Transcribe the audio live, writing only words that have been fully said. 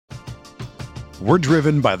We're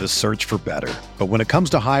driven by the search for better. But when it comes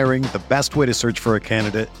to hiring, the best way to search for a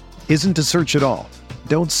candidate isn't to search at all.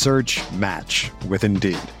 Don't search, match with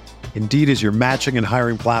Indeed. Indeed is your matching and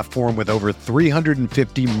hiring platform with over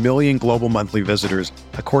 350 million global monthly visitors,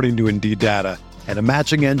 according to Indeed data, and a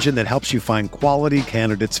matching engine that helps you find quality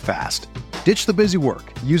candidates fast. Ditch the busy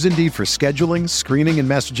work. Use Indeed for scheduling, screening, and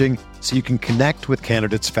messaging so you can connect with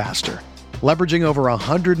candidates faster. Leveraging over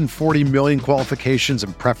 140 million qualifications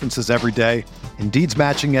and preferences every day, Indeed's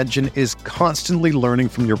matching engine is constantly learning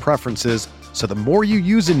from your preferences, so the more you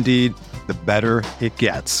use Indeed, the better it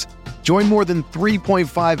gets. Join more than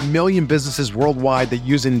 3.5 million businesses worldwide that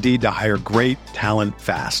use Indeed to hire great talent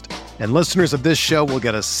fast. And listeners of this show will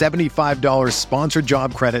get a $75 sponsored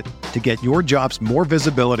job credit to get your jobs more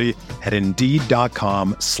visibility at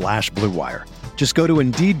Indeed.com/Blue Wire. Just go to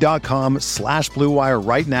Indeed.com/Blue Wire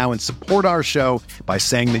right now and support our show by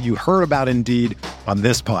saying that you heard about Indeed on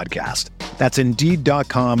this podcast. That's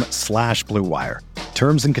Indeed.com/Blue Wire.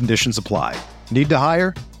 Terms and conditions apply. Need to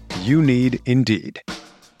hire? You need Indeed.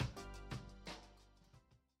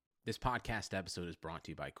 This podcast episode is brought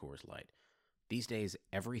to you by Coors Light. These days,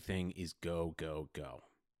 everything is go, go, go.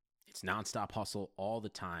 It's nonstop hustle all the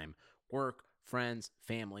time. Work, friends,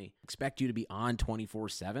 family, expect you to be on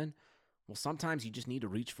 24/7. Well, sometimes you just need to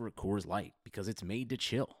reach for a Coors Light because it's made to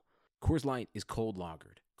chill. Coors Light is cold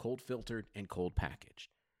lagered, cold filtered, and cold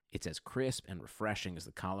packaged. It's as crisp and refreshing as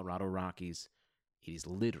the Colorado Rockies. It is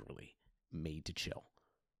literally made to chill.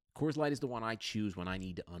 Coors Light is the one I choose when I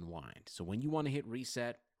need to unwind. So when you want to hit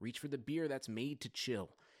reset, reach for the beer that's made to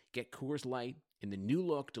chill. Get Coors Light in the new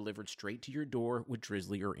look delivered straight to your door with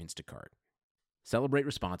Drizzly or Instacart. Celebrate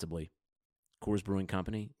responsibly. Coors Brewing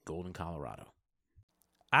Company, Golden, Colorado.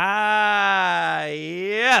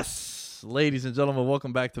 Yes! Ladies and gentlemen,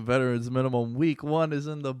 welcome back to Veterans Minimum. Week 1 is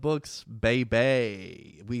in the books,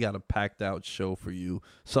 baby. We got a packed out show for you.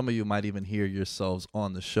 Some of you might even hear yourselves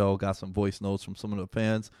on the show. Got some voice notes from some of the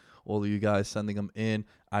fans. All of you guys sending them in.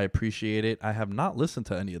 I appreciate it. I have not listened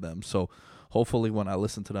to any of them, so hopefully when I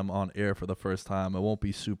listen to them on air for the first time, it won't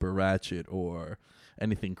be super ratchet or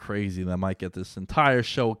anything crazy that might get this entire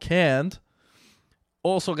show canned.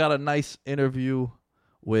 Also got a nice interview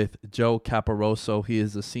with Joe Caporoso. He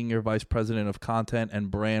is the Senior Vice President of Content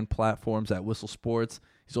and Brand Platforms at Whistle Sports.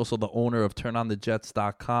 He's also the owner of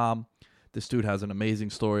TurnOnTheJets.com. This dude has an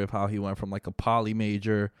amazing story of how he went from like a poly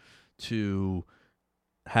major to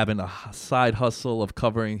having a side hustle of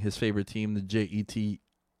covering his favorite team, the JETE,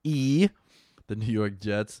 the New York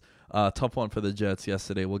Jets. Tough one for the Jets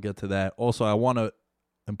yesterday. We'll get to that. Also, I want an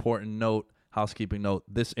important note, housekeeping note.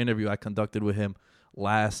 This interview I conducted with him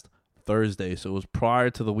last Thursday, so it was prior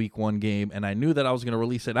to the week 1 game, and I knew that I was going to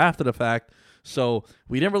release it after the fact, so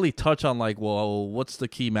we didn't really touch on like, well, what's the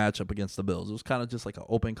key matchup against the Bills. It was kind of just like an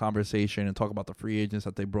open conversation and talk about the free agents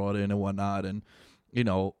that they brought in and whatnot, and you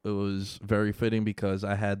know, it was very fitting because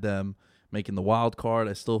I had them making the wild card.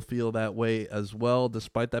 I still feel that way as well,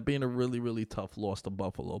 despite that being a really, really tough loss to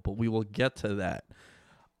Buffalo, but we will get to that.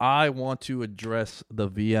 I want to address the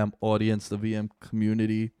VM audience, the VM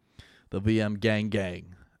community, the VM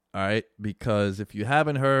gang. All right, because if you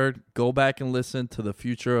haven't heard, go back and listen to the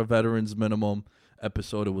Future of Veterans Minimum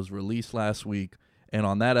episode. It was released last week, and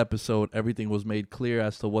on that episode, everything was made clear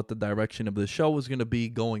as to what the direction of the show was going to be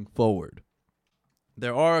going forward.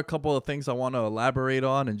 There are a couple of things I want to elaborate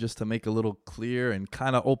on, and just to make a little clear and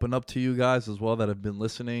kind of open up to you guys as well that have been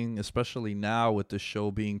listening, especially now with the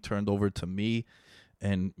show being turned over to me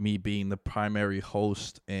and me being the primary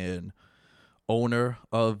host and owner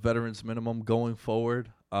of Veterans Minimum going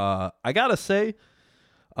forward. I gotta say,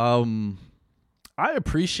 I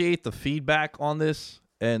appreciate the feedback on this.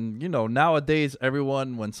 And, you know, nowadays,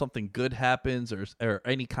 everyone, when something good happens or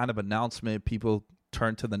any kind of announcement, people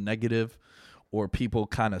turn to the negative or people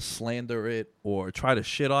kind of slander it or try to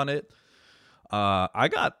shit on it. I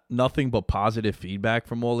got nothing but positive feedback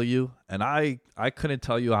from all of you. And I couldn't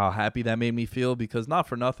tell you how happy that made me feel because not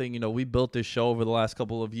for nothing, you know, we built this show over the last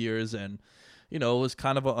couple of years and you know, it was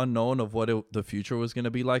kind of an unknown of what the future was going to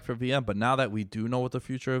be like for VM. But now that we do know what the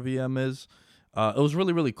future of VM is, it was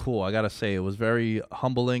really, really cool. I got to say, it was very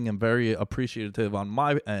humbling and very appreciative on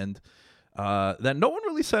my end that no one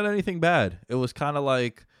really said anything bad. It was kind of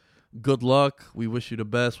like, good luck. We wish you the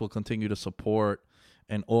best. We'll continue to support.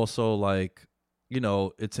 And also, like, you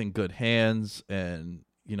know, it's in good hands. And,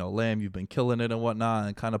 you know, Lamb, you've been killing it and whatnot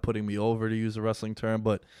and kind of putting me over, to use a wrestling term.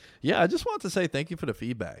 But yeah, I just want to say thank you for the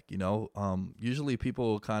feedback. You know, usually people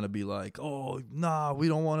will kind of be like, oh, nah, we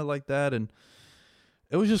don't want it like that. And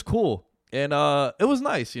it was just cool. And it was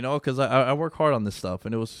nice, you know, because I work hard on this stuff.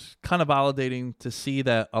 And it was kind of validating to see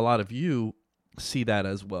that a lot of you see that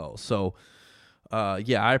as well. So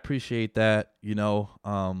Yeah, I appreciate that.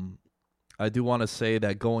 I do want to say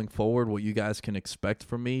that going forward, what you guys can expect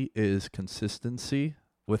from me is consistency,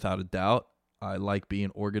 without a doubt. I like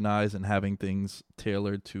being organized and having things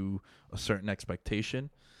tailored to a certain expectation.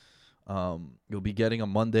 You'll be getting a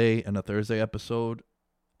Monday and a Thursday episode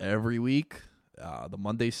every week. The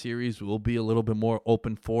Monday series will be a little bit more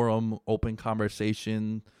open forum, open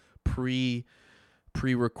conversation,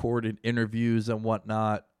 pre-recorded interviews and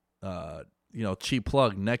whatnot. Cheap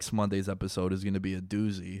plug, next Monday's episode is going to be a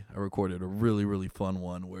doozy. I recorded a really, really fun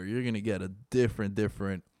one where you're going to get a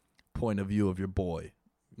different point of view of your boy.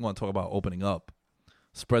 You want to talk about opening up,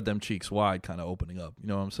 spread them cheeks wide, kind of opening up. You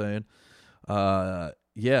know what I'm saying?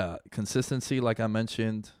 Yeah, consistency, like I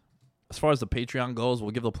mentioned. As far as the Patreon goes,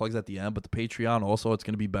 we'll give the plugs at the end, but the Patreon also, it's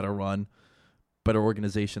going to be better run, better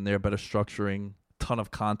organization there, better structuring, ton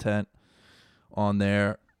of content on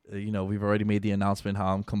there. We've already made the announcement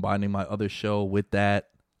how I'm combining my other show with that.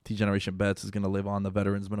 T-Generation Bets is going to live on the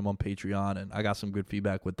Veterans Minimum Patreon, and I got some good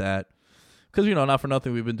feedback with that. Because, not for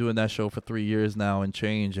nothing, we've been doing that show for 3 years now and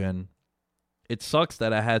change, and it sucks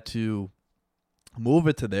that I had to move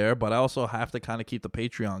it to there, but I also have to kind of keep the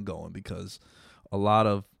Patreon going because a lot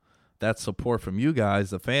of that support from you guys,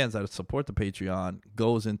 the fans that support the Patreon,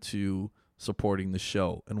 goes into supporting the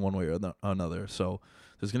show in one way or another. So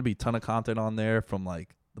there's going to be a ton of content on there, from like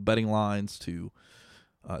the betting lines to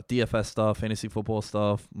DFS stuff, fantasy football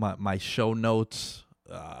stuff, my show notes,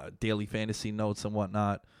 daily fantasy notes and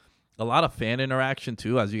whatnot. A lot of fan interaction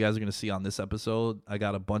too, as you guys are going to see on this episode. I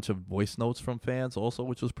got a bunch of voice notes from fans also,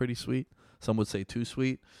 which was pretty sweet. Some would say too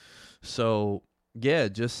sweet. So yeah,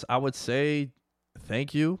 I would say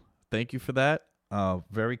thank you. Thank you for that.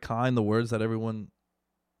 Very kind, the words that everyone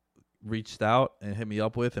reached out and hit me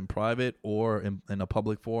up with in private or in a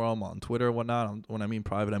public forum on Twitter and whatnot. When I mean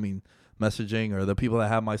private, I mean messaging, or the people that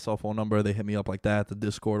have my cell phone number, they hit me up like that. The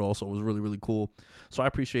Discord also was really, really cool. So I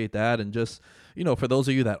appreciate that. And just, for those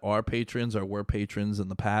of you that are patrons or were patrons in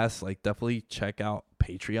the past, like definitely check out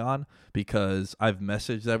Patreon, because I've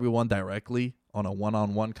messaged everyone directly on a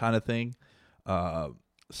one-on-one kind of thing.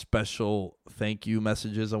 Special thank you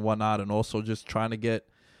messages and whatnot, and also just trying to get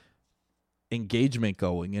engagement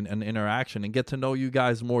going and interaction and get to know you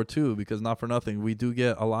guys more too, because not for nothing, we do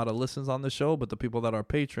get a lot of listens on the show, but the people that are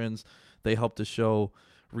patrons, they help the show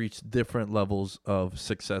reach different levels of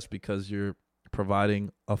success because you're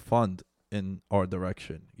providing a fund in our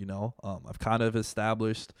direction. I've kind of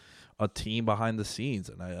established a team behind the scenes,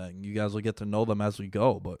 and you guys will get to know them as we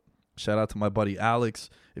go. But shout out to my buddy Alex.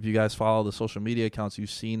 If you guys follow the social media accounts,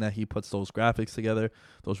 you've seen that he puts those graphics together,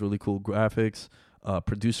 those really cool graphics.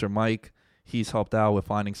 Producer Mike, he's helped out with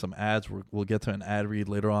finding some ads. We'll get to an ad read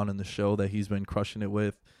later on in the show that he's been crushing it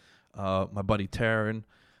with. My buddy Taryn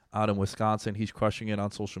out in Wisconsin, he's crushing it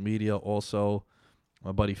on social media also.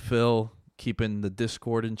 My buddy Phil, keeping the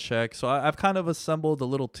Discord in check. So I've kind of assembled a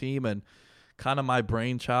little team, and kind of my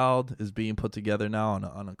brainchild is being put together now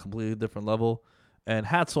on a completely different level. And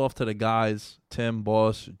hats off to the guys, Tim,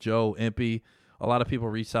 Boss, Joe, Impy. A lot of people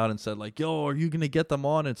reached out and said, like, yo, are you going to get them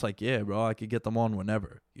on? And it's like, yeah, bro, I could get them on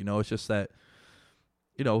whenever. It's just that,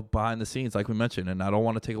 behind the scenes, like we mentioned, and I don't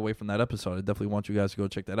want to take away from that episode. I definitely want you guys to go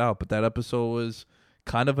check that out. But that episode was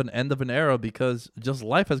kind of an end of an era because just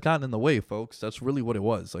life has gotten in the way, folks. That's really what it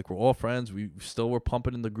was. Like, we're all friends. We still were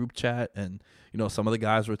pumping in the group chat. And, some of the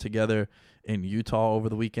guys were together in Utah over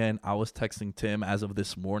the weekend. I was texting Tim as of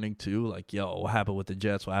this morning, too. Like, yo, what happened with the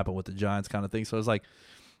Jets? What happened with the Giants kind of thing. So it's like,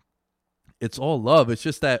 it's all love. It's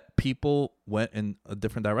just that people went in a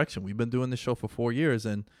different direction. We've been doing this show for 4 years,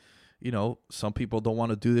 and, some people don't want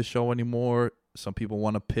to do this show anymore. Some people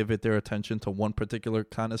want to pivot their attention to one particular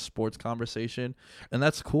kind of sports conversation, and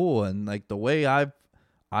that's cool. And like the way I've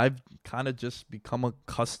kind of just become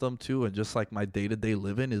accustomed to, and just like my day-to-day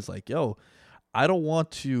living is like, yo, I don't want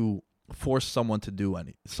to force someone to do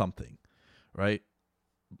something, right?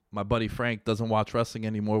 My buddy Frank doesn't watch wrestling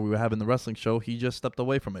anymore. We were having the wrestling show. He just stepped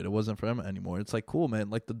away from it. It wasn't for him anymore. It's like, cool, man.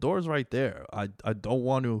 Like, the door's right there. I don't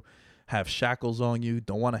want to have shackles on you.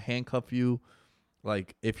 Don't want to handcuff you.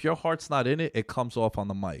 Like, if your heart's not in it, it comes off on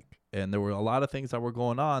the mic. And there were a lot of things that were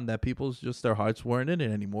going on that people's just their hearts weren't in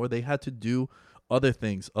it anymore. They had to do other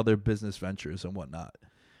things, other business ventures and whatnot.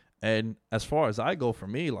 And as far as I go, for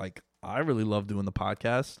me, like, I really love doing the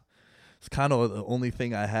podcast. It's kind of the only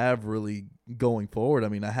thing I have really going forward. I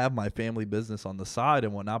mean, I have my family business on the side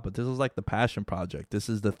and whatnot, but this is like the passion project. This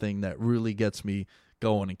is the thing that really gets me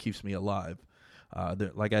going and keeps me alive.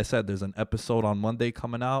 Like I said, there's an episode on Monday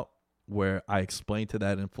coming out where I explain to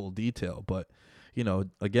that in full detail. But,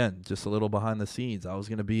 again, just a little behind the scenes. I was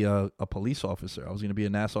going to be a police officer. I was going to be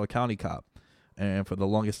a Nassau County cop. And for the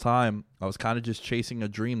longest time, I was kind of just chasing a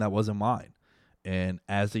dream that wasn't mine. And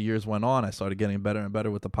as the years went on, I started getting better and better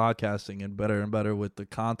with the podcasting and better with the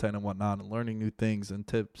content and whatnot, and learning new things and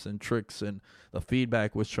tips and tricks, and the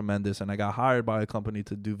feedback was tremendous. And I got hired by a company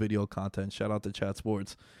to do video content. Shout out to Chat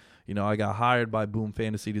Sports. I got hired by Boom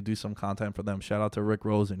Fantasy to do some content for them. Shout out to Rick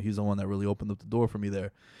Rosen. He's the one that really opened up the door for me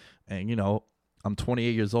there. And, I'm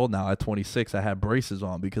 28 years old now. At 26, I had braces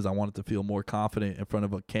on because I wanted to feel more confident in front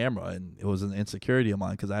of a camera. And it was an insecurity of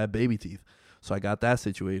mine because I had baby teeth. So I got that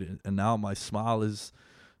situated, and now my smile is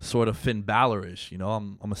sort of Finn Balor-ish.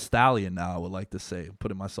 I'm a stallion now, I would like to say,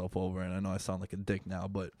 putting myself over, and I know I sound like a dick now,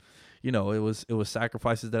 but, it was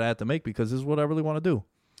sacrifices that I had to make because this is what I really want to do.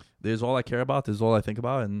 This is all I care about. This is all I think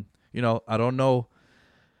about, and, I don't know.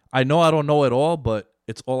 I know I don't know it all, but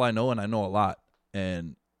it's all I know, and I know a lot,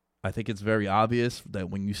 and I think it's very obvious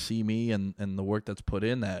that when you see me and the work that's put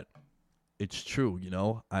in, that it's true,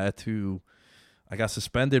 I got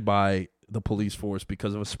suspended by the police force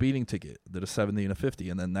because of a speeding ticket, did a 70 and a 50,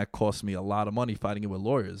 and then that cost me a lot of money fighting it with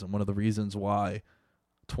lawyers. And one of the reasons why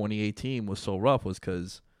 2018 was so rough was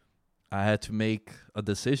because I had to make a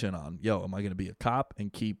decision on, am I going to be a cop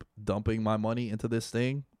and keep dumping my money into this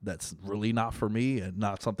thing that's really not for me and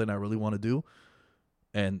not something I really want to do?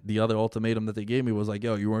 And the other ultimatum that they gave me was like, you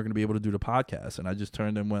weren't going to be able to do the podcast. And I just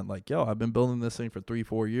turned and went like, I've been building this thing for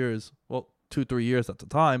 3-4 years. Well, 2-3 years at the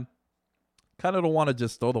time. Kind of don't want to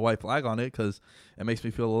just throw the white flag on it because it makes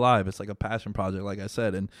me feel alive. It's like a passion project, like I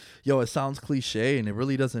said. And, it sounds cliche, and it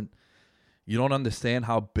really doesn't. You don't understand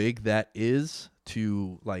how big that is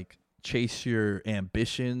to, like, chase your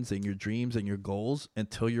ambitions and your dreams and your goals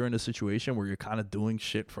until you're in a situation where you're kind of doing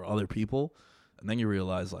shit for other people. And then you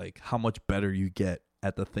realize, like, how much better you get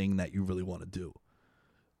at the thing that you really want to do.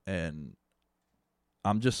 And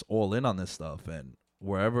I'm just all in on this stuff. And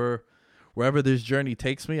wherever this journey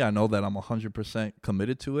takes me, I know that I'm 100%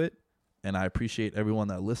 committed to it, and I appreciate everyone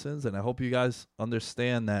that listens, and I hope you guys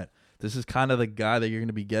understand that this is kind of the guy that you're going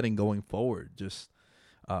to be getting going forward. Just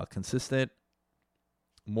consistent,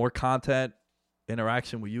 more content,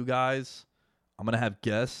 interaction with you guys. I'm going to have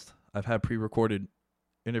guests. I've had pre-recorded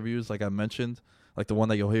interviews, like I mentioned, like the one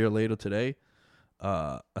that you'll hear later today.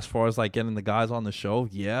 As far as like getting the guys on the show,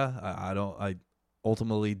 I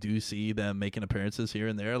ultimately do see them making appearances here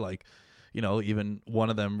and there, like, even one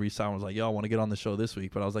of them reached out and was like, I want to get on the show this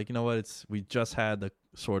week. But I was like, you know what? We just had the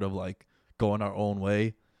sort of like going our own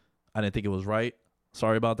way. I didn't think it was right.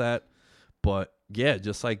 Sorry about that. But yeah,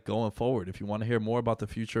 just like going forward, if you want to hear more about the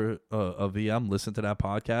future of VM, listen to that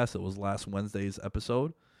podcast. It was last Wednesday's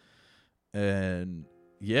episode. And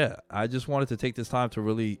yeah, I just wanted to take this time to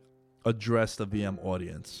really address the VM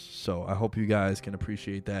audience. So I hope you guys can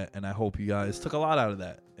appreciate that. And I hope you guys took a lot out of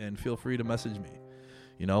that. And feel free to message me.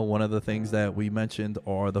 One of the things that we mentioned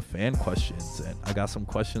are the fan questions, and I got some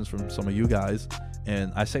questions from some of you guys,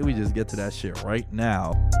 and I say we just get to that shit right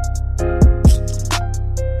now.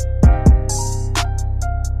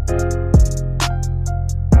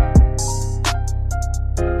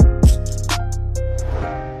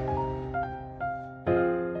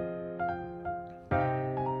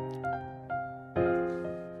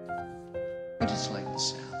 I just like the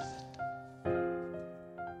sound.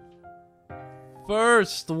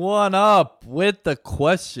 First one up with the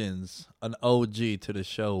questions, an OG to the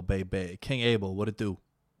show, baby. King Abel, what it do?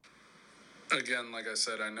 Again, like I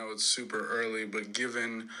said, I know it's super early, but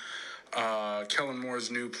given Kellen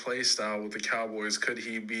Moore's new play style with the Cowboys, could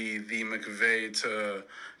he be the McVay to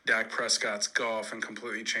Dak Prescott's Goff and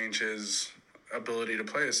completely change his ability to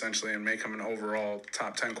play, essentially, and make him an overall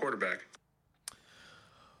top 10 quarterback?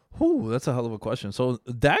 Ooh, that's a hell of a question. So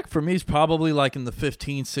Dak for me is probably like in the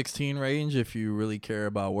 15-16 range if you really care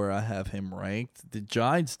about where I have him ranked. The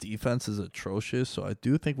Giants defense is atrocious, so I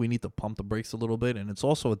do think we need to pump the brakes a little bit. And it's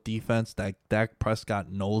also a defense that Dak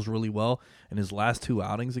Prescott knows really well. In his last 2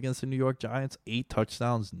 outings against the New York Giants, 8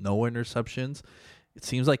 touchdowns, no interceptions. It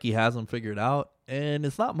seems like he has them figured out, and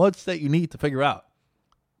it's not much that you need to figure out.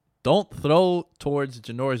 Don't throw towards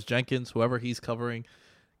Janoris Jenkins, whoever he's covering.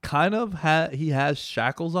 He has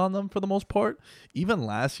shackles on them for the most part. Even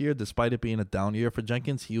last year, despite it being a down year for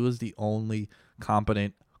Jenkins, he was the only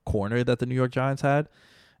competent corner that the New York Giants had.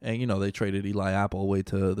 And, they traded Eli Apple away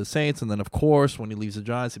to the Saints. And then, of course, when he leaves the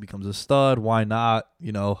Giants, he becomes a stud. Why not?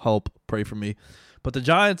 Help, pray for me. But the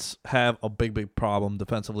Giants have a big problem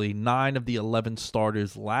defensively. 9 of the 11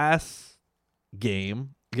 starters last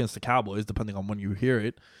game against the Cowboys, depending on when you hear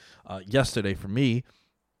it, yesterday for me,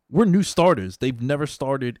 we're new starters. They've never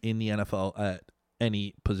started in the NFL at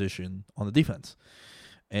any position on the defense.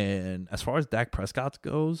 And as far as Dak Prescott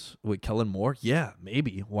goes with Kellen Moore, yeah,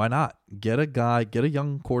 maybe. Why not? Get a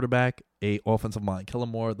young quarterback a offensive mind. Kellen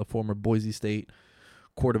Moore, the former Boise State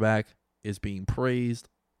quarterback, is being praised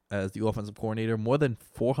as the offensive coordinator. More than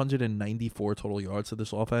 494 total yards to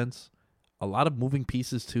this offense. A lot of moving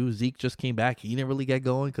pieces, too. Zeke just came back. He didn't really get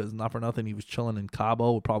going because, not for nothing, he was chilling in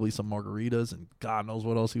Cabo with probably some margaritas and God knows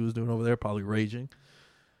what else he was doing over there, probably raging.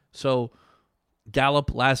 So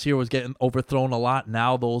Gallup last year was getting overthrown a lot.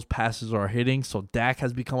 Now those passes are hitting. So Dak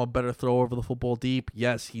has become a better thrower over the football deep.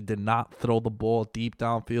 Yes, he did not throw the ball deep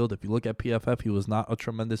downfield. If you look at PFF, he was not a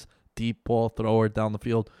tremendous deep ball thrower down the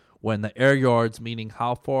field. When the air yards, meaning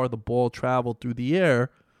how far the ball traveled through the air,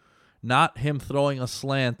 not him throwing a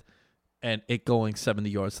slant and it going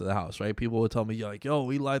 70 yards to the house, right? People would tell me, like,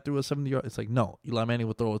 yo, Eli threw a 70-yard. It's like, no. Eli Manning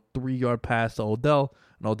would throw a 3-yard pass to Odell,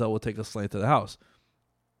 and Odell would take a slant to the house.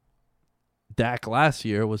 Dak last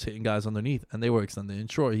year was hitting guys underneath, and they were extended.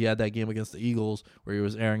 And sure, he had that game against the Eagles where he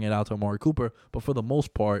was airing it out to Amari Cooper, but for the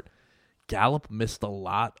most part, Gallup missed a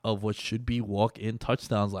lot of what should be walk-in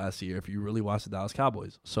touchdowns last year if you really watch the Dallas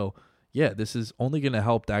Cowboys. So, yeah, this is only going to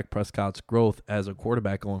help Dak Prescott's growth as a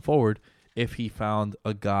quarterback going forward if he found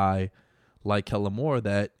a guy like Kellen Moore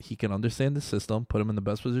that he can understand the system, put him in the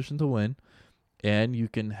best position to win, and you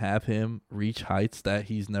can have him reach heights that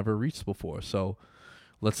he's never reached before. So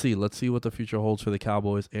let's see what the future holds for the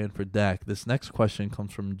Cowboys and for Dak. This next question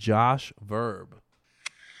comes from Josh Verb.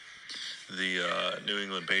 The New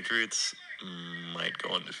England Patriots might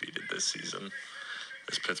go undefeated this season.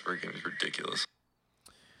 This Pittsburgh game is ridiculous.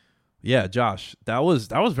 Yeah, Josh, that was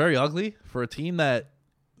very ugly for a team that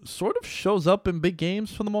sort of shows up in big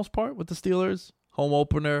games for the most part with the Steelers. Home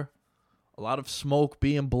opener, a lot of smoke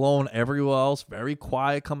being blown everywhere else. Very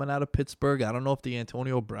quiet coming out of Pittsburgh. I don't know if the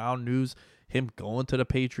Antonio Brown news, him going to the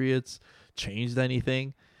Patriots, changed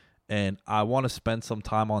anything. And I want to spend some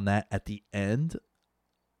time on that at the end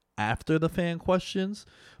after the fan questions.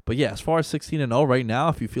 But yeah, as far as 16-0 right now,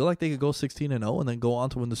 if you feel like they could go 16-0 and then go on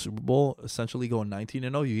to win the Super Bowl, essentially going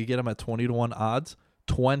 19-0, you could get them at 20-1 odds.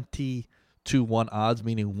 20-1 odds,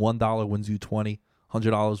 meaning $1 wins you $20,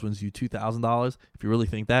 $100 wins you $2,000. If you really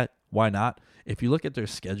think that, why not? If you look at their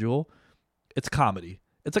schedule, it's comedy.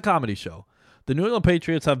 It's a comedy show. The New England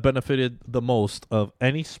Patriots have benefited the most of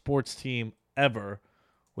any sports team ever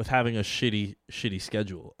with having a shitty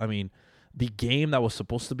schedule. I mean, the game that was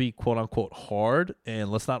supposed to be quote-unquote hard, and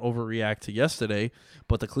let's not overreact to yesterday,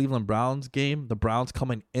 but the Cleveland Browns game, the Browns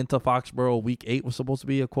coming into Foxborough Week 8 was supposed to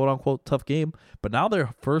be a quote-unquote tough game, but now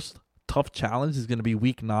their first tough challenge is going to be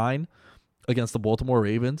Week 9 against the Baltimore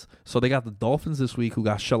Ravens. So they got the Dolphins this week who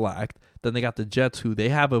got shellacked. Then they got the Jets who they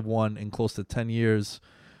haven't won in close to 10 years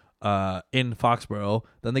in Foxborough.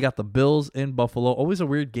 Then they got the Bills in Buffalo. Always a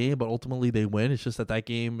weird game, but ultimately they win. It's just that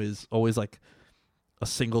game is always like a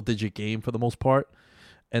single-digit game for the most part.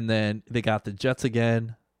 And then they got the Jets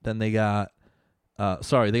again. Then they got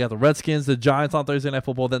they got the Redskins, the Giants on Thursday Night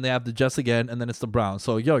Football. Then they have the Jets again, and then it's the Browns.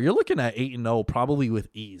 So, you're looking at 8-0 probably with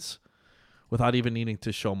ease without even needing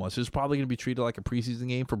to show much. It's probably going to be treated like a preseason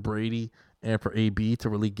game for Brady and for AB to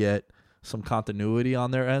really get some continuity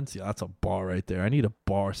on their ends. Yeah, that's a bar right there. I need a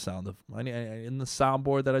bar sound. In the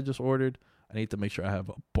soundboard that I just ordered, I need to make sure I have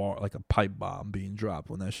a bar, like a pipe bomb being dropped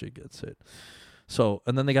when that shit gets hit. So,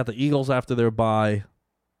 and then they got the Eagles after their bye,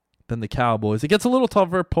 then the Cowboys. It gets a little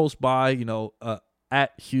tougher post-bye,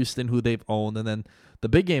 at Houston, who they've owned. And then the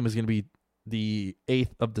big game is going to be the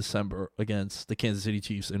 8th of December against the Kansas City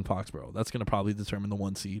Chiefs in Foxborough. That's going to probably determine the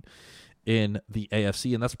 1 seed in the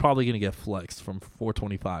AFC, and that's probably going to get flexed from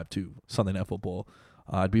 425 to Sunday Night Football.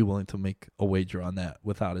 I'd be willing to make a wager on that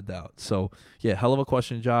without a doubt. So, yeah, hell of a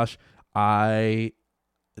question, Josh. I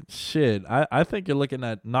think you're looking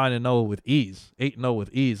at 9-0 with ease, 8-0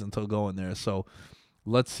 with ease until going there. So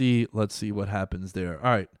let's see what happens there.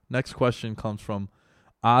 All right, next question comes from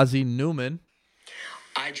Ozzie Newman.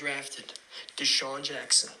 I drafted Deshaun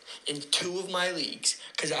Jackson in 2 of my leagues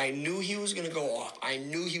because I knew he was going to go off. I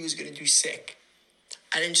knew he was going to do sick.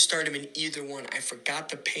 I didn't start him in either one. I forgot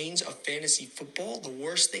the pains of fantasy football. The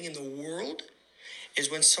worst thing in the world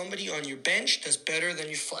is when somebody on your bench does better than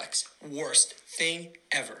your flex. Worst thing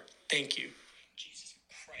ever. Thank you. Jesus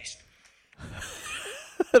Christ.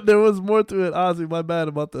 There was more to it, Ozzy. My bad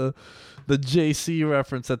about the JC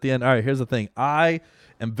reference at the end. All right, here's the thing. I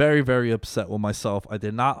am very, very upset with myself. I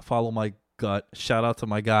did not follow my gut. Shout out to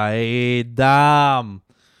my guy, Dom.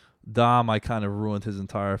 Dom, I kind of ruined his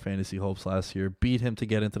entire fantasy hopes last year. Beat him to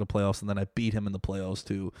get into the playoffs, and then I beat him in the playoffs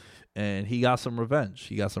too. And he got some revenge.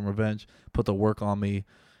 Put the work on me.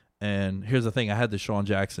 And here's the thing. I had Deshaun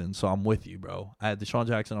Jackson, so I'm with you, bro. I had Deshaun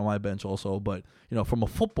Jackson on my bench also. But, from a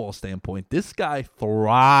football standpoint, this guy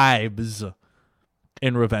thrives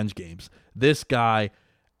in revenge games. This guy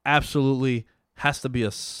absolutely has to be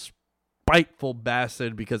a spiteful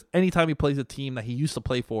bastard because anytime he plays a team that he used to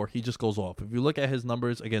play for, he just goes off. If you look at his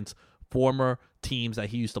numbers against former teams that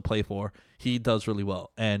he used to play for, he does really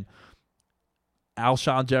well. And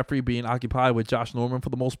Alshon Jeffrey being occupied with Josh Norman for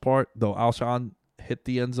the most part, though Alshon hit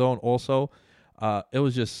the end zone also. It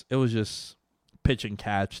was just pitch and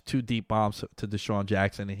catch, 2 deep bombs to Deshaun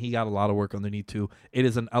Jackson, and he got a lot of work underneath too. It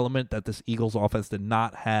is an element that this Eagles offense did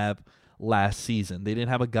not have last season. They didn't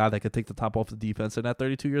have a guy that could take the top off the defense, and at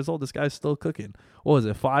 32 years old, this guy's still cooking. What was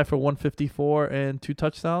it, 5 for 154 and 2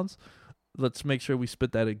 touchdowns? Let's make sure we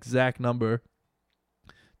spit that exact number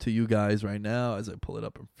to you guys right now as I pull it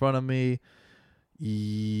up in front of me.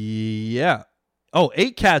 Yeah. Oh,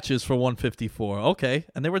 8 catches for 154. Okay.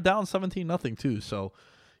 And they were down 17-0 too. So,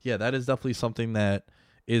 yeah, that is definitely something that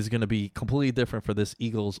is going to be completely different for this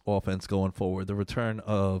Eagles offense going forward. The return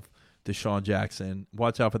of Deshaun Jackson.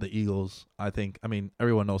 Watch out for the Eagles. I mean,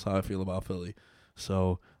 everyone knows how I feel about Philly.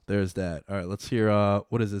 So, there's that. All right, let's hear,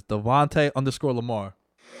 what is this? Devontae_Lamar.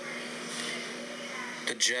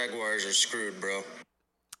 The Jaguars are screwed, bro.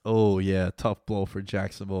 Oh, yeah. Tough blow for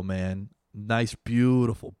Jacksonville, man. Nice,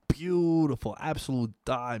 beautiful, absolute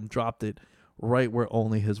dime. Dropped it right where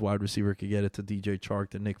only his wide receiver could get it to DJ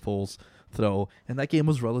Chark, the Nick Foles throw. And that game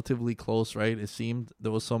was relatively close, right? It seemed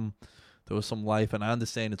there was some life, and I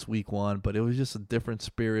understand it's week 1, but it was just a different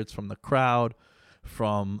spirits from the crowd,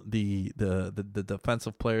 from the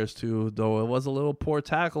defensive players too, though it was a little poor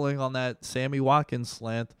tackling on that Sammy Watkins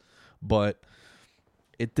slant, but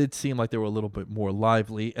it did seem like they were a little bit more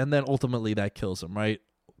lively, and then ultimately that kills him, right?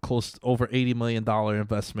 Close over $80 million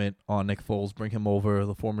investment on Nick Foles, bring him over,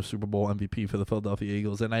 the former Super Bowl MVP for the Philadelphia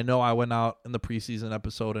Eagles. And I know I went out in the preseason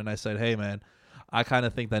episode and I said, hey, man, I kind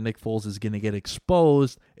of think that Nick Foles is going to get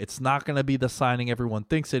exposed. It's not going to be the signing everyone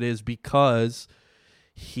thinks it is because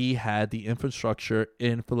he had the infrastructure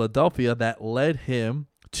in Philadelphia that led him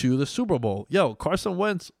to the Super Bowl. Yo, Carson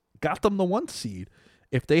Wentz got them the 1 seed.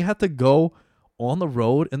 If they had to go on the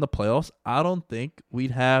road in the playoffs, I don't think we'd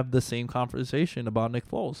have the same conversation about Nick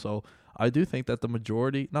Foles. So I do think that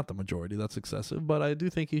not the majority, that's excessive, but I do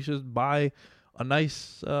think he should buy a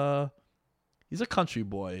nice, he's a country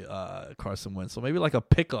boy, Carson Wentz. So maybe like a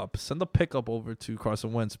pickup, send a pickup over to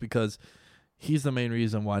Carson Wentz because he's the main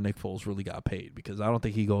reason why Nick Foles really got paid, because I don't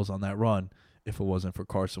think he goes on that run if it wasn't for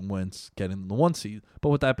Carson Wentz getting the 1 seed. But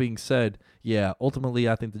with that being said, yeah, ultimately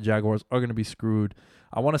I think the Jaguars are going to be screwed.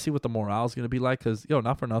 I want to see what the morale is going to be like because,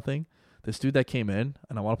 not for nothing, this dude that came in,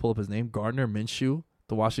 and I want to pull up his name, Gardner Minshew,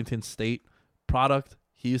 the Washington State product.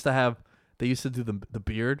 They used to do the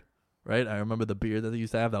beard, right? I remember the beard that they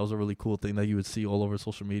used to have. That was a really cool thing that you would see all over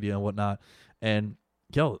social media and whatnot. And,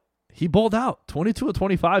 he balled out 22 of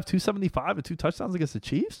 25, 275 and 2 touchdowns against the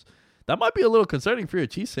Chiefs. That might be a little concerning for your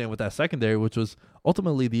Chiefs fan with that secondary, which was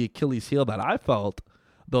ultimately the Achilles heel that I felt,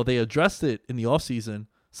 though they addressed it in the offseason.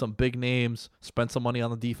 Some big names, spent some money on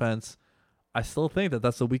the defense. I still think that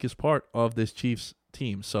that's the weakest part of this Chiefs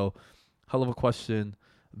team. So, hell of a question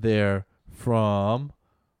there from,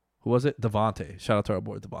 who was it? Devontae. Shout out to our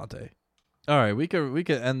boy Devontae. All right, we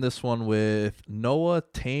could end this one with Noah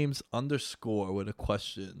Thames _ with a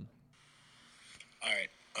question. All right,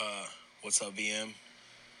 what's up, VM?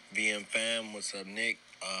 VM fam, what's up, Nick?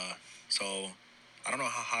 So, I don't know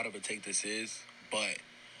how hot of a take this is, but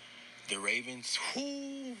the Ravens,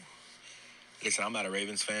 listen, I'm not a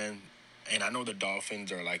Ravens fan, and I know the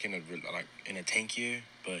Dolphins are in a tank year,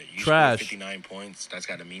 but you scored 59 points. That's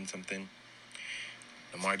got to mean something.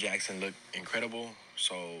 Lamar Jackson looked incredible,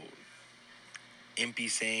 so Impy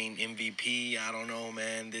saying MVP, I don't know,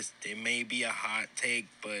 man. It may be a hot take,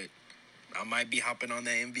 but I might be hopping on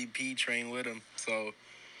that MVP train with him. So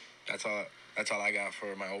that's all I got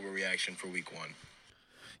for my overreaction for week 1.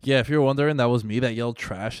 Yeah, if you're wondering, that was me that yelled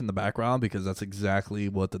trash in the background because that's exactly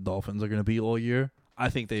what the Dolphins are going to be all year. I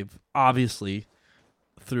think they've obviously,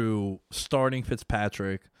 through starting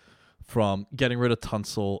Fitzpatrick, from getting rid of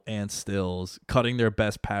Tunsil and Stills, cutting their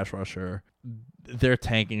best pass rusher, they're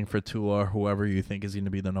tanking for Tua, whoever you think is going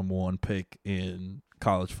to be the number 1 pick in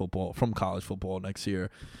college football next year.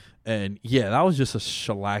 And yeah, that was just a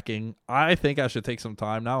shellacking. I think I should take some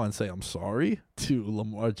time now and say I'm sorry to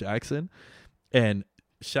Lamar Jackson. And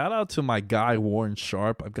shout out to my guy, Warren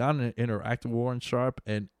Sharp. I've gotten to interact with Warren Sharp,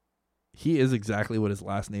 and he is exactly what his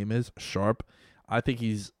last name is, Sharp. I think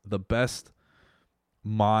he's the best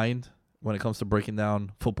mind when it comes to breaking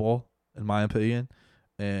down football, in my opinion.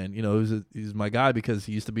 And, he's my guy because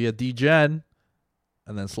he used to be a D-Gen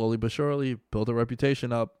and then slowly but surely built a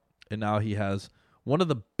reputation up. And now he has one of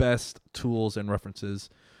the best tools and references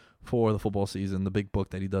for the football season, the big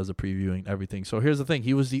book that he does, the previewing, everything. So here's the thing.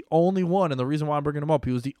 He was the only one, and the reason why I'm bringing him up,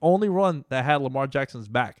 he was the only one that had Lamar Jackson's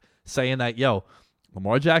back. saying that, yo,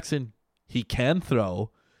 Lamar Jackson, he can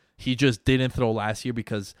throw. He just didn't throw last year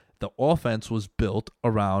because the offense was built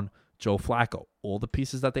around Joe Flacco. All the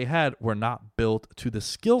pieces that they had were not built to the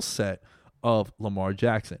skill set of Lamar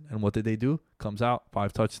Jackson. And what did they do? Comes out,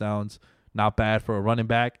 5 touchdowns. Not bad for a running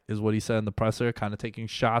back, is what he said in the presser, kind of taking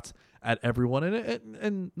shots at everyone.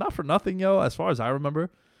 And not for nothing, yo, as far as I remember,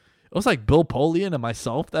 it was like Bill Polian and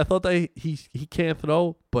myself that thought that he can't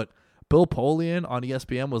throw, but Bill Polian on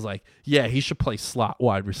ESPN was like, yeah, he should play slot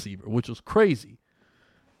wide receiver, which was crazy,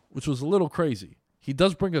 which was a little crazy. He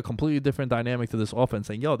does bring a completely different dynamic to this offense,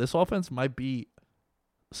 saying, yo, this offense might be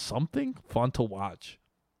something fun to watch.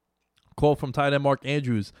 Quote from tight end Mark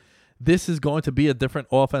Andrews, this is going to be a different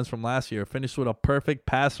offense from last year. Finished with a perfect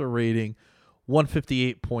passer rating,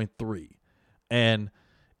 158.3. And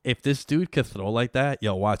if this dude could throw like that,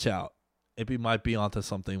 yo, watch out. It might be onto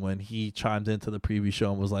something when he chimed into the preview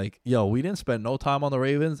show and was like, yo, we didn't spend no time on the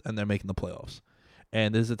Ravens, and they're making the playoffs.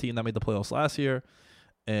 And this is a team that made the playoffs last year,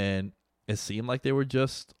 and it seemed like they were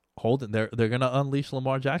just holding. They're going to unleash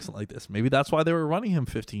Lamar Jackson like this. Maybe that's why they were running him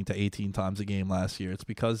 15 to 18 times a game last year. It's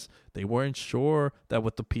because they weren't sure that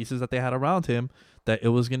with the pieces that they had around him, that it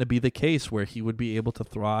was going to be the case where he would be able to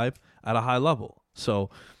thrive at a high level. So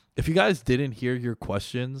if you guys didn't hear your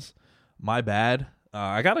questions, my bad.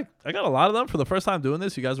 I got a lot of them for the first time doing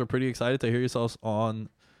this. You guys were pretty excited to hear yourselves on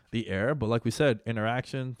the air. But like we said,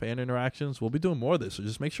 fan interactions, we'll be doing more of this. So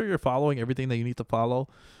just make sure you're following everything that you need to follow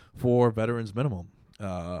for Veterans Minimum.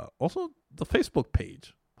 Also, the Facebook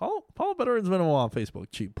page. Follow Veterans Minimum on Facebook.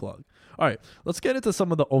 Cheap plug. All right, let's get into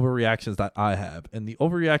some of the overreactions that I have. And the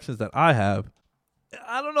overreactions that I have,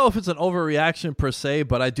 I don't know if it's an overreaction per se,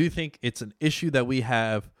 but I do think it's an issue that we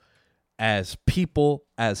have as people,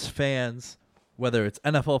 as fans, whether it's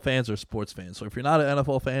NFL fans or sports fans. So if you're not an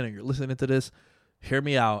NFL fan and you're listening to this, hear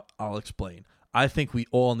me out. I'll explain. I think we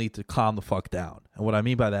all need to calm the fuck down. And what I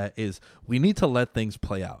mean by that is we need to let things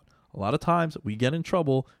play out. A lot of times we get in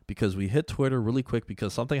trouble because we hit Twitter really quick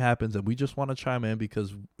because something happens and we just want to chime in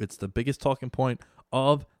because it's the biggest talking point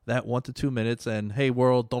of that 1 to 2 minutes. And hey,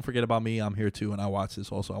 world, don't forget about me. I'm here too. And I watch this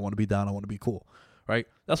also. I want to be down. I want to be cool. Right?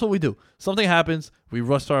 That's what we do. Something happens. We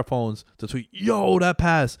rush to our phones to tweet, yo, that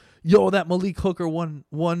pass. Yo, that Malik Hooker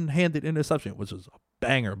one-handed interception, which is a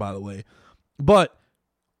banger, by the way. But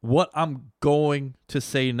what I'm going to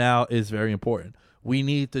say now is very important. We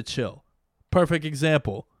need to chill. Perfect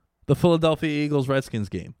example. The Philadelphia Eagles-Redskins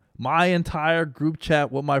game. My entire group chat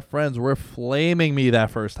with my friends were flaming me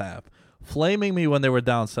that first half. Flaming me when they were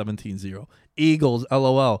down 17-0. Eagles,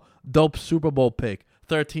 LOL. Dope Super Bowl pick.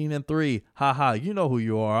 13-3. Haha, you know who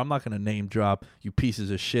you are. I'm not going to name drop you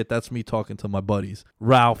pieces of shit. That's me talking to my buddies.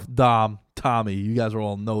 Ralph, Dom, Tommy. You guys are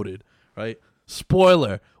all noted, right?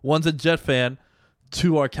 Spoiler. One's a Jet fan.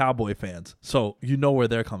 2 are Cowboy fans. So you know where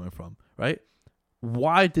they're coming from, right?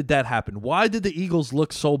 Why did that happen? Why did the Eagles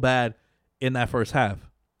look so bad in that first half?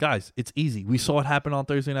 Guys, it's easy. We saw it happen on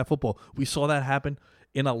Thursday Night Football. We saw that happen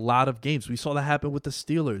in a lot of games. We saw that happen with the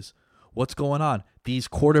Steelers. What's going on? These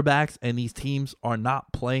quarterbacks and these teams are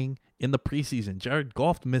not playing in the preseason. Jared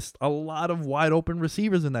Goff missed a lot of wide open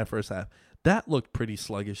receivers in that first half. That looked pretty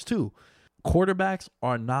sluggish too. Quarterbacks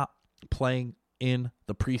are not playing in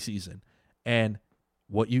the preseason. And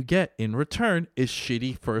what you get in return is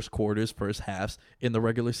shitty first quarters, first halves in the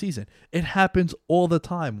regular season. It happens all the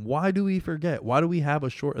time. Why do we forget? Why do we have a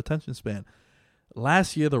short attention span?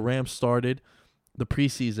 Last year, the Rams started the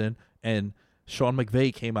preseason, and Sean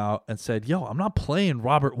McVay came out and said, yo, I'm not playing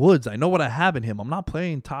Robert Woods. I know what I have in him. I'm not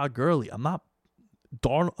playing Todd Gurley. I'm not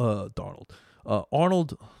Arnold. Oh,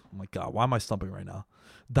 my God. Why am I stumping right now?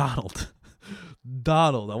 Donald.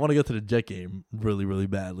 I want to go to the Jet game really, really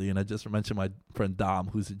badly. And I just mentioned my friend Dom,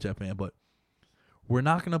 who's a Jet fan. But we're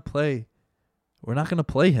not going to play. We're not going to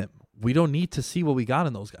play him. We don't need to see what we got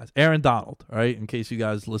in those guys. Aaron Donald, all right? In case you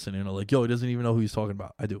guys listening are like, yo, he doesn't even know who he's talking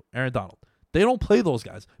about. I do. Aaron Donald. They don't play those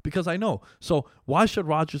guys because I know. So why should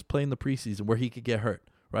Rodgers play in the preseason where he could get hurt,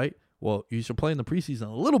 right? Well, you should play in the preseason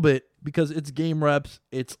a little bit because it's game reps,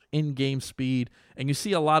 it's in-game speed, and you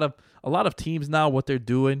see a lot of teams now. What they're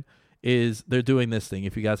doing is they're doing this thing.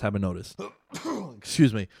 If you guys haven't noticed,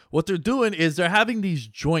 excuse me, what they're doing is they're having these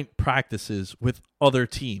joint practices with other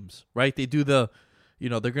teams, right? They do the.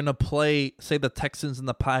 They're going to play, say the Texans and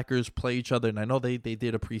the Packers play each other. And I know they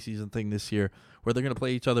did a preseason thing this year where they're going to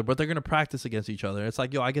play each other, but they're going to practice against each other. It's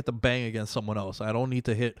like, yo, I get to bang against someone else. I don't need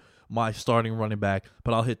to hit my starting running back,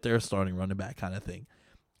 but I'll hit their starting running back kind of thing.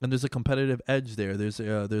 And there's a competitive edge there. There's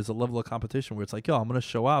a level of competition where it's like, yo, I'm going to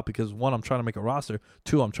show out because 1, I'm trying to make a roster.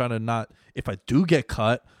 2, I'm trying to not, if I do get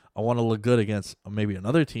cut, I want to look good against maybe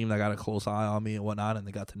another team that got a close eye on me and whatnot, and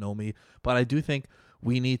they got to know me. But I do think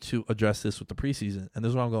we need to address this with the preseason. And this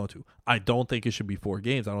is what I'm going to. I don't think it should be 4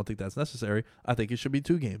 games. I don't think that's necessary. I think it should be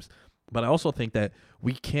 2 games. But I also think that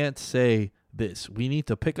we can't say this. We need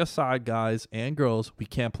to pick a side, guys and girls. We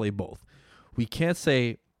can't play both. We can't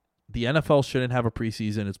say the NFL shouldn't have a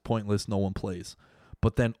preseason. It's pointless. No one plays.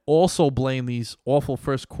 But then also blame these awful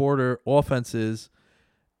first quarter offenses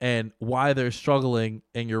and why they're struggling.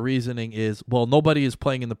 And your reasoning is, well, nobody is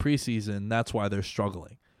playing in the preseason. That's why they're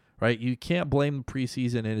struggling, right? You can't blame the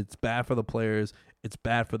preseason, and it's bad for the players. It's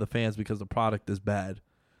bad for the fans because the product is bad.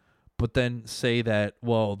 But then say that,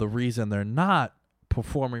 well, the reason they're not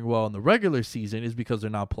performing well in the regular season is because they're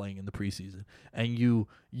not playing in the preseason. And you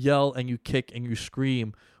yell and you kick and you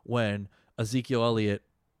scream when Ezekiel Elliott,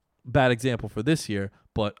 bad example for this year,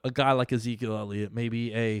 but a guy like Ezekiel Elliott,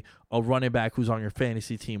 maybe a running back who's on your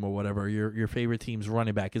fantasy team or whatever, your favorite team's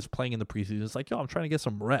running back is playing in the preseason. It's like, yo, I'm trying to get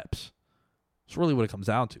some reps. It's really what it comes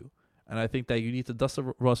down to. And I think that you need to dust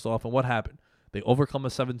the rust off. And what happened? They overcome a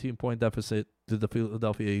 17-point deficit to the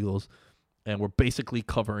Philadelphia Eagles, and we're basically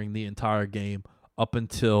covering the entire game up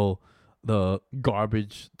until the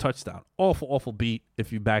garbage touchdown. Awful, awful beat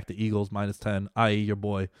if you back the Eagles -10, i.e. your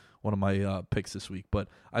boy, one of my picks this week. But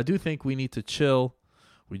I do think we need to chill.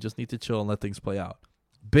 We just need to chill and let things play out.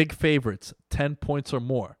 Big favorites, 10 points or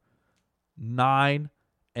more, 9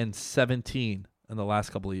 and 17 in the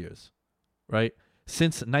last couple of years, right?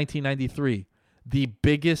 Since 1993, the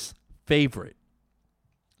biggest favorite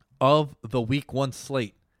of the week 1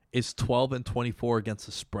 slate is 12 and 24 against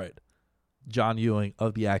the spread. John Ewing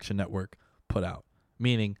of the Action Network put out,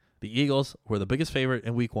 meaning the Eagles were the biggest favorite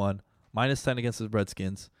in week 1, -10 against the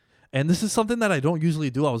Redskins. And this is something that I don't usually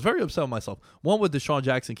do. I was very upset with myself. One, with Deshaun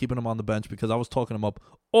Jackson, keeping him on the bench because I was talking him up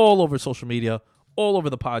all over social media, all over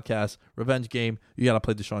the podcast. Revenge game, you got to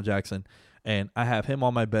play Deshaun Jackson. And I have him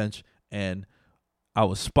on my bench, and I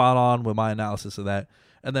was spot on with my analysis of that.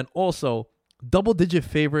 And then also, double-digit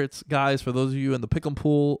favorites, guys, for those of you in the Pick'em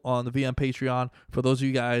pool on the VM Patreon, for those of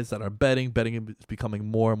you guys that are betting is becoming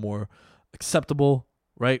more and more acceptable,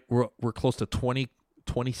 right? We're close to 20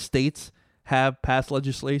 states have passed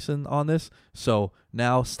legislation on this. So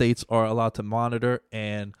now states are allowed to monitor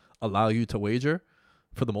and allow you to wager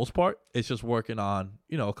for the most part. It's just working on,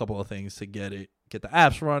 a couple of things to get the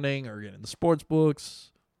apps running or getting the sports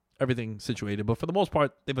books, everything situated. But for the most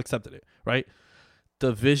part, they've accepted it, right?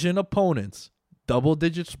 Division opponents,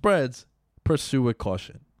 double-digit spreads, pursue with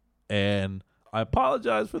caution. And I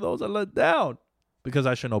apologize for those I let down because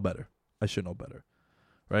I should know better.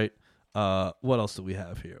 Right? What else do we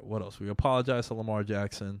have here? What else? We apologize to Lamar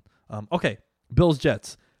Jackson. Okay,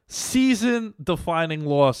 Bills-Jets. Season-defining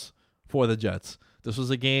loss for the Jets. This was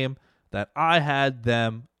a game that I had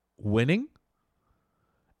them winning.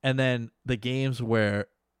 And then the games where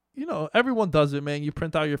everyone does it, man. You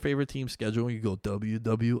print out your favorite team schedule and you go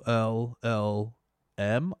WWLLM.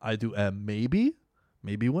 I do M. Maybe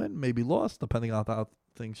win, maybe loss, depending on how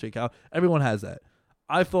things shake out. Everyone has that.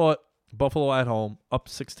 I thought Buffalo at home, up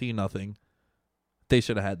 16-0. They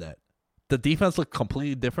should have had that. The defense looked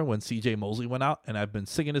completely different when C.J. Mosley went out, and I've been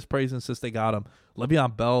singing his praises since they got him.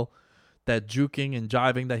 Le'Veon Bell, that juking and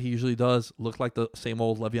jiving that he usually does, looked like the same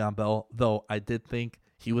old Le'Veon Bell, though I did think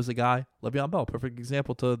he was a guy, Le'Veon Bell, perfect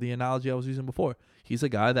example to the analogy I was using before. He's a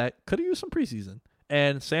guy that could have used some preseason.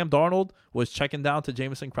 And Sam Darnold was checking down to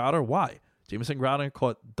Jamison Crowder. Why? Jamison Crowder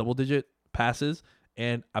caught double-digit passes,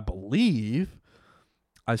 and I believe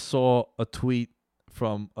I saw a tweet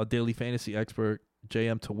from a daily fantasy expert,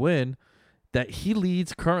 JM to Win, that he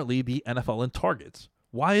leads currently the NFL in targets.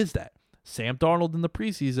 Why is that? Sam Darnold in the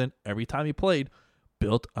preseason, every time he played,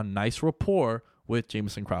 built a nice rapport with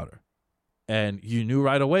Jamison Crowder. And you knew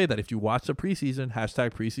right away that if you watch the preseason,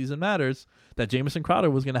 #preseason matters, that Jamison Crowder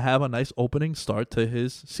was going to have a nice opening start to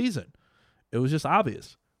his season. It was just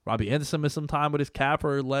obvious. Robbie Anderson missed some time with his calf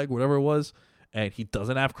or leg, whatever it was, and he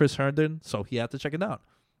doesn't have Chris Herndon, so he had to check it down.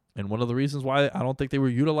 And one of the reasons why I don't think they were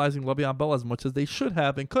utilizing Le'Veon Bell as much as they should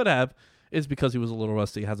have and could have is because he was a little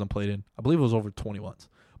rusty, hasn't played in, I believe it was over 20 once.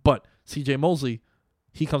 But C.J. Mosley,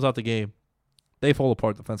 he comes out the game. They fall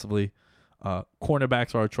apart defensively.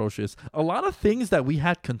 Cornerbacks are atrocious. A lot of things that we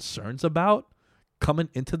had concerns about coming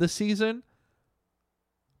into the season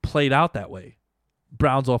played out that way.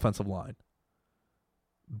 Browns offensive line.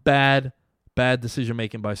 Bad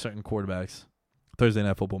decision-making by certain quarterbacks. Thursday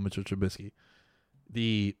Night Football, Mitchell Trubisky.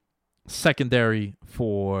 The secondary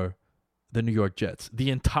for the New York Jets. The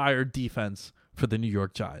entire defense for the New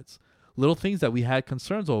York Giants. Little things that we had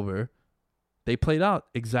concerns over, they played out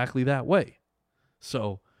exactly that way.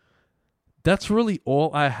 So that's really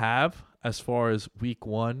all I have as far as week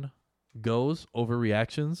 1 goes,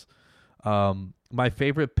 overreactions. My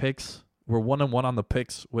favorite picks We're 1-1 on the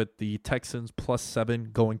picks with the Texans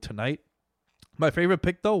 +7 going tonight. My favorite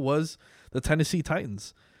pick, though, was the Tennessee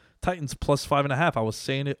Titans. Titans +5.5. I was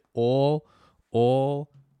saying it all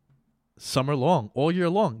summer long, all year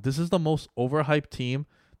long. This is the most overhyped team.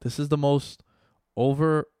 This is the most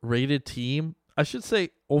overrated team. I should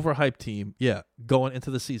say overhyped team, yeah, going into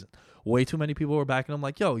the season. Way too many people were backing them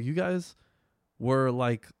like, yo, you guys were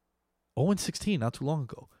like 0-16 not too long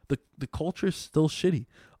ago. The culture is still shitty.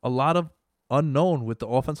 A lot of unknown with the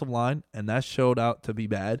offensive line, and that showed out to be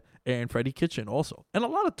bad. And Freddie Kitchen also. And a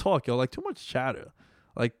lot of talk, yo, like too much chatter.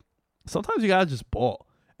 Like, sometimes you gotta just ball.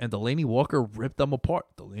 And Delanie Walker ripped them apart.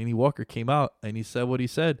 Delanie Walker came out and he said what he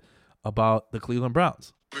said about the Cleveland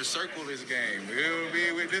Browns. Circle this game.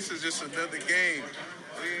 This is just another game.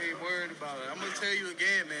 We ain't worried about it. I'm going to tell you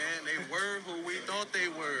again, man. They were who we thought they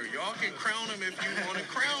were. Y'all can crown them if you want to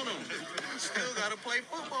crown them. You still got to play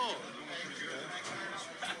football.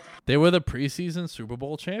 They were the preseason Super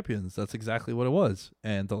Bowl champions. That's exactly what it was.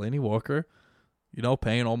 And Delanie Walker, you know,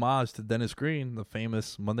 paying homage to Dennis Green, the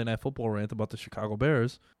famous Monday Night Football rant about the Chicago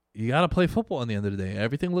Bears. You got to play football in the end of the day.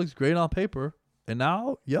 Everything looks great on paper. And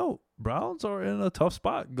now, Browns are in a tough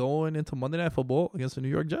spot going into Monday Night Football against the New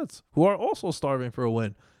York Jets, who are also starving for a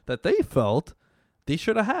win that they felt they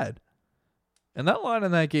should have had. And that line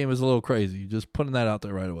in that game is a little crazy. Just putting that out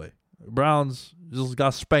there right away. Browns just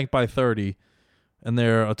got spanked by 30, and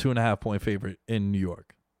they're a 2.5-point favorite in New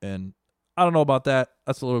York. And I don't know about that.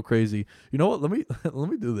 That's a little crazy. You know what? Let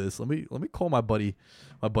me do this. Let me call my buddy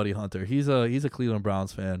Hunter. He's a Cleveland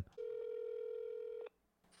Browns fan.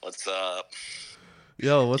 What's up?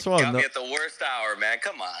 Yo, what's wrong? You got me at the worst hour, man.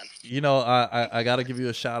 Come on. You know, I got to give you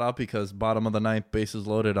a shout out because bottom of the ninth, bases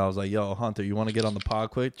loaded. I was like, yo, Hunter, you want to get on the pod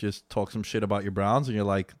quick? Just talk some shit about your Browns. And you're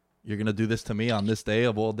like, you're going to do this to me on this day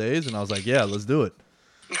of all days? And I was like, yeah, let's do it.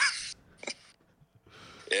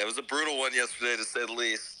 Yeah, it was a brutal one yesterday, to say the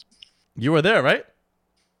least. You were there, right?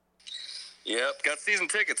 Yep, got season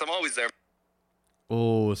tickets. I'm always there.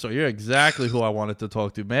 Oh, so you're exactly who I wanted to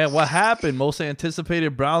talk to. Man, what happened? Most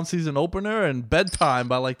anticipated Brown season opener and bedtime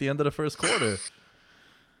by like the end of the first quarter.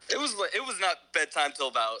 It was not bedtime till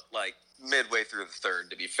about like midway through the third,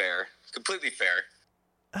 to be fair. Completely fair.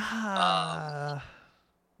 All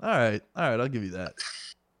right, I'll give you that.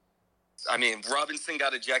 I mean, Robinson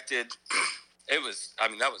got ejected. That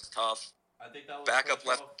was tough. I think that was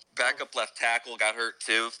backup left tackle got hurt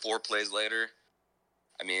too, 4 plays later.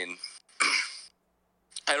 I mean,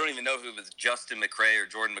 I don't even know who was Justin McCray or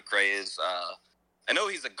Jordan McCray is. I know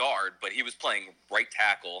he's a guard, but he was playing right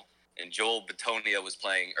tackle, and Joel Bitonio was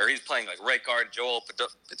playing, or he's playing like right guard. Joel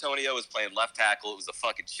Bitonio was playing left tackle. It was a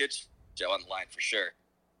fucking shit show on the line for sure.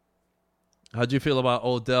 How'd you feel about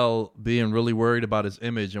Odell being really worried about his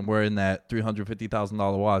image and wearing that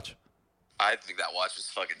 $350,000 watch? I think that watch was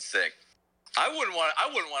fucking sick. I wouldn't want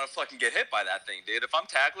to fucking get hit by that thing, dude. If I'm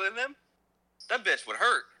tackling him, that bitch would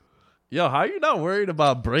hurt. Yo, how are you not worried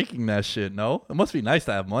about breaking that shit? No, it must be nice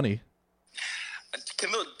to have money.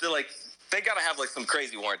 They gotta have like some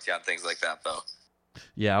crazy warranty on things like that, though.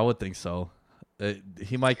 Yeah, I would think so.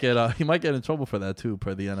 He might get in trouble for that too,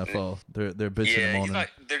 per the NFL. They're bitching him on it.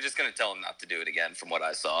 They're just gonna tell him not to do it again, from what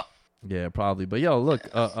I saw. Yeah, probably. But yo, look,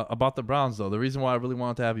 about the Browns though. The reason why I really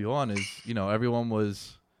wanted to have you on is, you know, everyone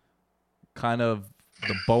was kind of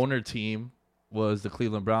the boner team was the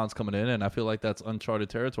Cleveland Browns coming in, and I feel like that's uncharted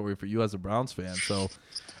territory for you as a Browns fan. So,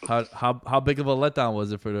 how big of a letdown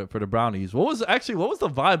was it for the Brownies? What was the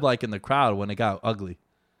vibe like in the crowd when it got ugly?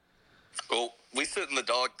 Well, we sit in the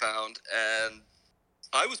dog pound, and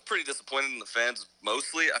I was pretty disappointed in the fans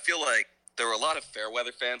mostly. I feel like there were a lot of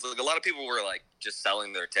Fairweather fans. Like, a lot of people were like just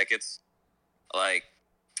selling their tickets. Like,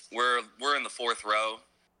 we're in the 4th row,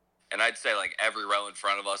 and I'd say like every row in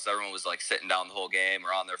front of us, everyone was like sitting down the whole game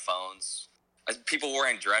or on their phones. People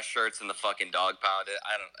wearing dress shirts in the fucking dog pound.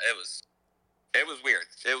 It was weird.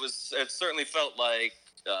 It certainly felt like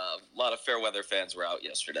a lot of Fairweather fans were out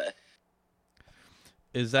yesterday.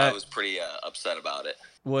 I was pretty upset about it.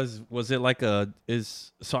 Was it like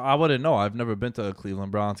so I wouldn't know. I've never been to a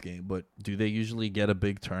Cleveland Browns game, but do they usually get a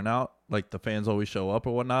big turnout? Like the fans always show up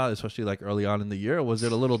or whatnot, especially like early on in the year? Or was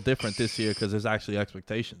it a little different this year because there's actually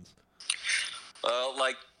expectations? Well,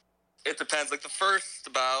 like, it depends. Like the first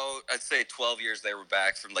about, I'd say 12 years they were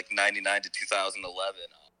back from like 99 to 2011.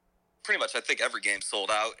 Pretty much, I think every game sold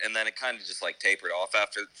out, and then it kind of just like tapered off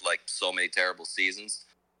after like so many terrible seasons.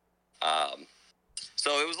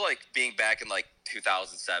 So it was like being back in like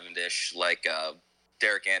 2007-ish, like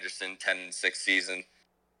Derek Anderson 10-6 season.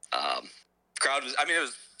 Crowd was, it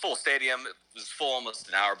was full stadium. It was full almost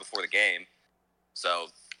an hour before the game. So,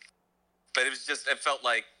 but it felt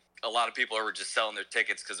like a lot of people were just selling their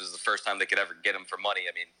tickets because it was the first time they could ever get them for money.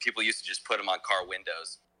 I mean, people used to just put them on car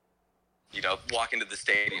windows. Walk into the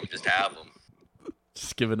stadium, just have them.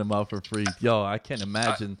 Just giving them out for free. Yo, I can't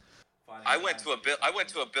imagine. I went to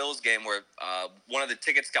a Bills game where one of the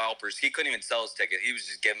ticket scalpers, he couldn't even sell his ticket. He was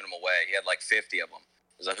just giving them away. He had like 50 of them.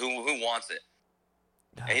 It was like, who wants it?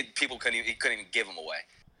 And he couldn't even give them away.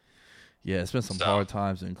 Yeah, it's been some hard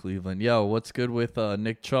times in Cleveland. Yo, what's good with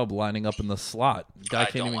Nick Chubb lining up in the slot? I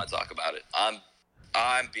don't want to talk about it.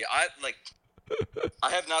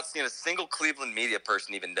 I have not seen a single Cleveland media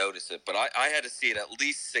person even notice it, but I had to see it at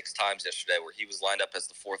least 6 times yesterday where he was lined up as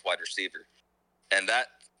the 4th wide receiver, and that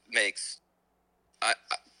makes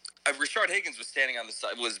Rashard Higgins was standing on the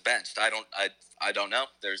side, was benched. I don't know.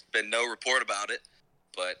 There's been no report about it,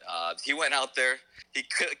 but he went out there. He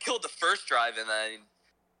killed the first drive and then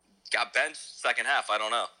got benched second half. I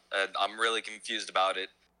don't know. I'm really confused about it.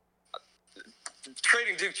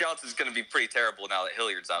 Trading Duke Johnson is going to be pretty terrible now that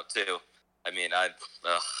Hilliard's out too. I mean,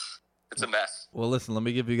 it's a mess. Well, listen. Let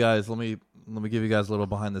me give you guys a little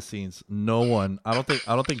behind the scenes. No one. I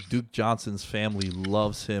don't think Duke Johnson's family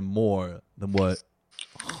loves him more than what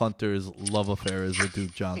Hunter's love affair is with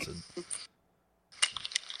Duke Johnson.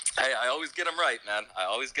 Hey, I always get him right, man. I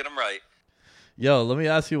always get him right. Yo, let me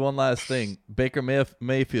ask you one last thing. Baker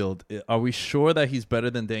Mayfield, are we sure that he's better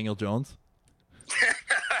than Daniel Jones?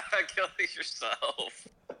 Kill yourself.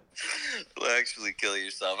 Actually, kill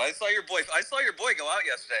yourself. I saw your boy go out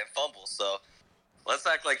yesterday and fumble. So let's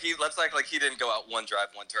act like he didn't go out one drive,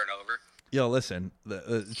 one turnover. Yo, listen.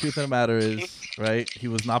 The truth of the matter is, right? He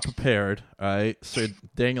was not prepared. All right. So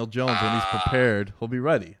Daniel Jones, when he's prepared, he'll be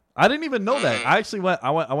ready. I didn't even know that. I actually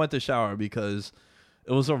went to shower because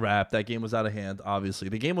it was a wrap. That game was out of hand. Obviously,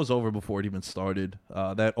 the game was over before it even started.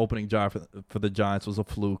 That opening drive for the Giants was a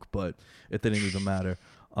fluke, but it didn't even matter.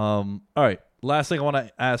 All right. Last thing I want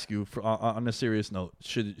to ask you on a serious note: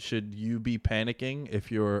 should you be panicking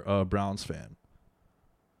if you're a Browns fan?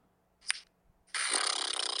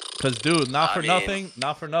 Because, dude, not for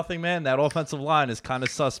nothing, man. That offensive line is kind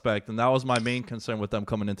of suspect, and that was my main concern with them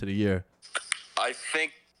coming into the year. I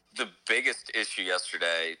think the biggest issue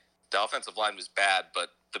yesterday, the offensive line was bad, but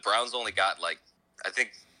the Browns only got I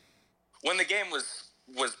think when the game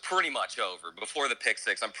was pretty much over before the pick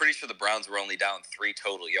six. I'm pretty sure the Browns were only down 3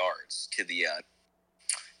 total yards to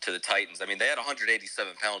the Titans. I mean, they had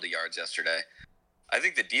 187 penalty yards yesterday. I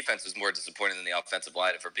think the defense was more disappointing than the offensive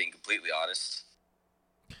line, if we're being completely honest.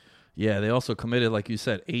 Yeah, they also committed, like you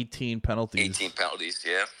said, 18 penalties. 18 penalties,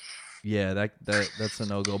 yeah. Yeah, that's a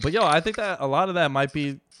no-go. But, yo, I think that a lot of that might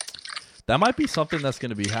be something that's going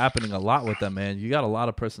to be happening a lot with them, man. You got a lot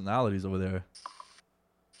of personalities over there.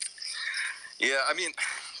 Yeah, I mean,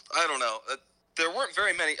 I don't know. There weren't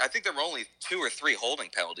very many. I think there were only 2 or 3 holding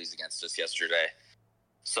penalties against us yesterday.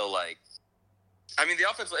 So, I mean, the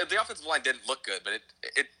offensive line didn't look good, but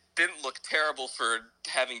it didn't look terrible for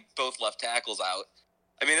having both left tackles out.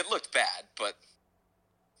 I mean, it looked bad, but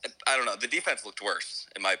I don't know. The defense looked worse,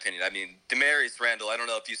 in my opinion. I mean, Demarius Randall, I don't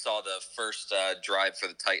know if you saw the first drive for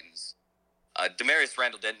the Titans. Demarius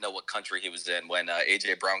Randall didn't know what country he was in when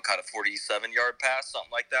A.J. Brown caught a 47-yard pass,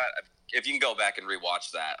 something like that. If you can go back and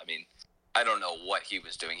rewatch that, I mean, I don't know what he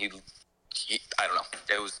was doing. He I don't know.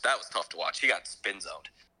 That was tough to watch. He got spin zoned.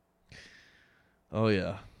 Oh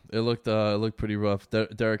yeah, it looked pretty rough.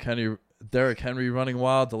 Derrick Henry running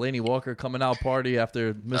wild. Delaney Walker coming out party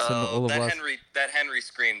after missing all of us. That Henry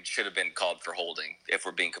screen should have been called for holding. If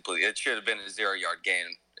we're being completely, it should have been a 0-yard gain,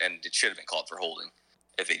 and it should have been called for holding.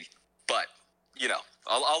 But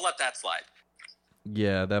I'll let that slide.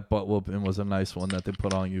 Yeah, that butt whooping was a nice one that they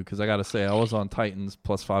put on you, because I got to say, I was on Titans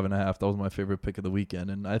plus 5.5. That was my favorite pick of the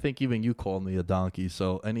weekend, and I think even you called me a donkey.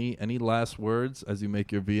 So any last words as you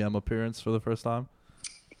make your VM appearance for the first time?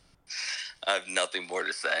 I have nothing more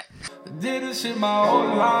to say. Did this shit my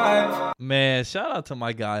whole life. Man, shout out to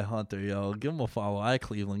my guy Hunter, yo. Give him a follow.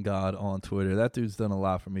 Cleveland God on Twitter. That dude's done a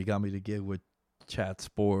lot for me. Got me to gig with Chat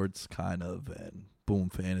Sports, kind of, and Boom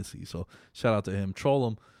Fantasy. So shout out to him. Troll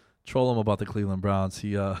him about the Cleveland Browns.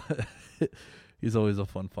 He's always a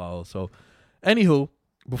fun follow. So, anywho,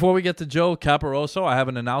 before we get to Joe Caporoso, I have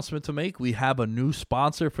an announcement to make. We have a new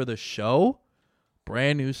sponsor for the show.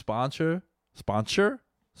 Brand new sponsor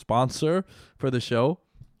for the show.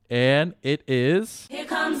 And it is... Here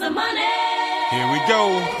comes the money. Here we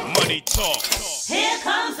go. Money talk. Here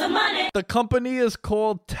comes the money. The company is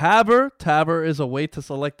called Tavr. Tavr is a way to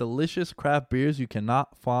select delicious craft beers you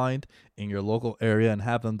cannot find in your local area and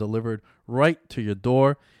have them delivered right to your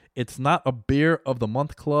door. It's not a beer of the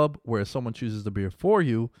month club where someone chooses the beer for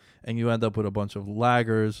you and you end up with a bunch of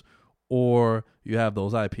lagers or you have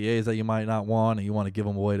those IPAs that you might not want and you want to give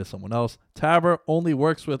them away to someone else, Tavr only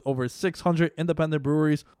works with over 600 independent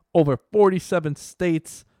breweries, over 47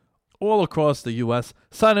 states, all across the U.S.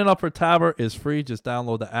 Signing up for Tavr is free. Just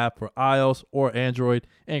download the app for iOS or Android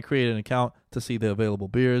and create an account to see the available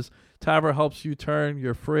beers. Tavr helps you turn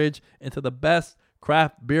your fridge into the best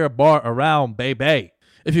craft beer bar around, baby.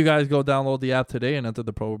 If you guys go download the app today and enter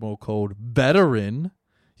the promo code VETERAN,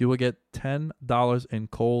 you will get $10 in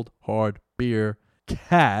cold, hard beer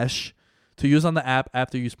cash to use on the app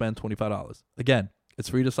after you spend $25. Again, it's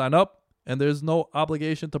free to sign up, and there's no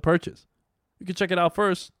obligation to purchase. You can check it out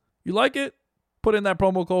first. You like it? Put in that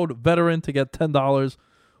promo code VETERAN to get $10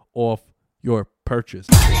 off your purchase.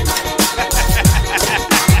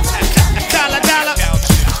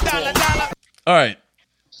 All right.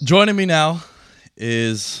 Joining me now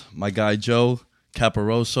is my guy, Joe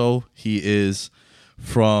Caporoso. He is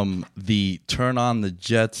from the Turn on the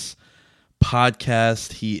Jets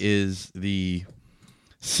podcast. He is the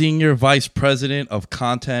Senior Vice President of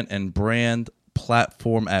Content and Brand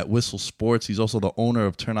Platform at Whistle Sports. He's also the owner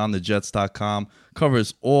of TurnOnTheJets.com.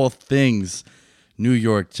 Covers all things New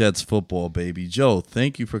York Jets football, baby. Joe,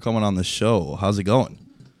 thank you for coming on the show. How's it going?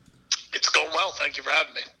 It's going well. Thank you for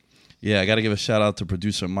having me. Yeah, I got to give a shout out to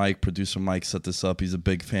producer Mike. Producer Mike set this up. He's a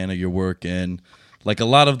big fan of your work. And like a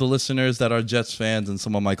lot of the listeners that are Jets fans and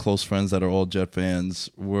some of my close friends that are all Jet fans,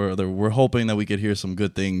 we're hoping that we could hear some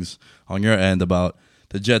good things on your end about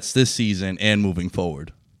the Jets this season and moving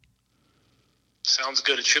forward. Sounds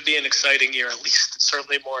good. It should be an exciting year, at least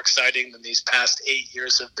certainly more exciting than these past 8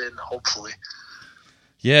 years have been, hopefully.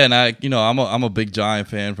 Yeah, and I'm a big Giant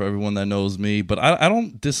fan for everyone that knows me, but I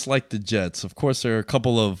don't dislike the Jets. Of course, there are a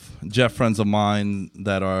couple of Jet friends of mine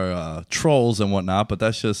that are trolls and whatnot, but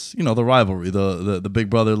that's just, the rivalry, the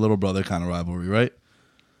big brother, little brother kind of rivalry, right?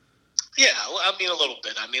 Yeah, I mean, a little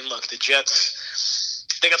bit. I mean, look, the Jets,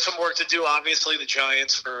 they got some work to do. Obviously, the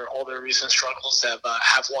Giants, for all their recent struggles,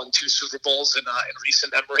 have won 2 Super Bowls in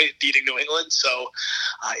recent memory, beating New England. So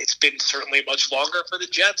it's been certainly much longer for the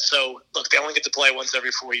Jets. So, look, they only get to play once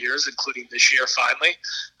every 4 years, including this year, finally.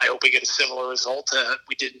 I hope we get a similar result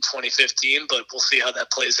we did in 2015, but we'll see how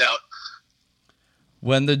that plays out.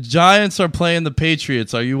 When the Giants are playing the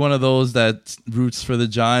Patriots, are you one of those that roots for the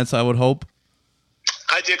Giants, I would hope?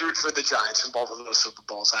 I did root for the Giants in both of those Super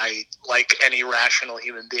Bowls. I, like any rational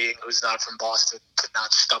human being who's not from Boston, could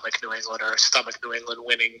not stomach New England or stomach New England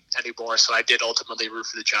winning anymore. So I did ultimately root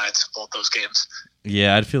for the Giants in both those games.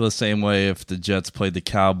 Yeah, I'd feel the same way if the Jets played the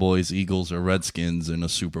Cowboys, Eagles, or Redskins in a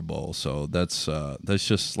Super Bowl. So that's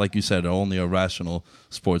just, like you said, only a rational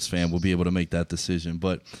sports fan will be able to make that decision.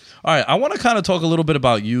 But, all right, I want to kind of talk a little bit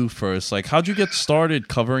about you first. Like, how'd you get started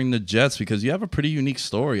covering the Jets? Because you have a pretty unique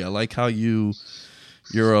story. I like how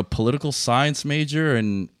you're a political science major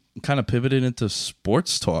and kind of pivoted into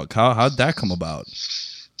sports talk. How'd that come about?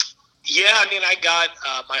 Yeah, I mean, I got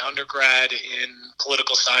my undergrad in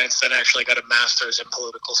political science, then actually got a master's in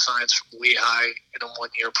political science from Lehigh in a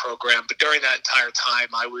 1-year program. But during that entire time,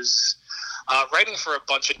 I was writing for a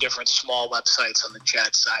bunch of different small websites on the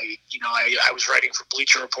Jets. I was writing for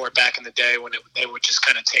Bleacher Report back in the day when they were just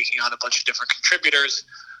kind of taking on a bunch of different contributors.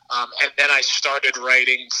 And then I started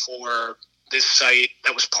writing for this site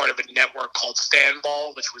that was part of a network called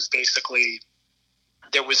Fanball, which was basically,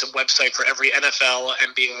 there was a website for every NFL,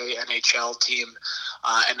 NBA, NHL team,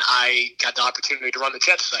 and I got the opportunity to run the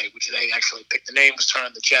Jets site, which they actually picked the name, was Turn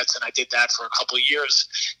on the Jets, and I did that for a couple of years.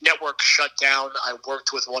 Network shut down. I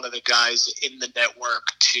worked with one of the guys in the network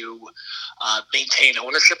to maintain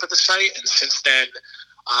ownership of the site, and since then,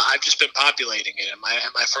 I've just been populating it. And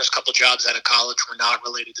my first couple jobs out of college were not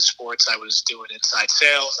related to sports. I was doing inside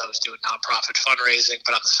sales. I was doing nonprofit fundraising.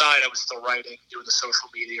 But on the side, I was still writing, doing the social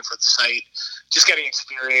media for the site, just getting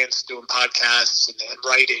experience, doing podcasts and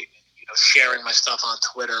writing, sharing my stuff on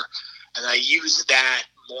Twitter. And I used that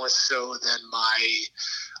more so than my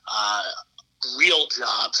real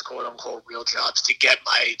jobs, quote unquote real jobs, to get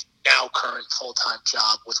my now current full-time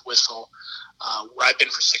job with Whistle, where I've been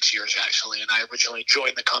for 6 years actually. And I originally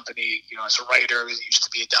joined the company, as a writer. It used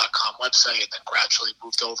to be a .com website, and then gradually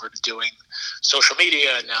moved over to doing social media,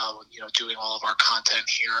 and now, doing all of our content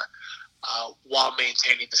here, while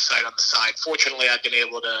maintaining the site on the side. Fortunately, I've been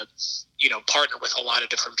able to, partner with a lot of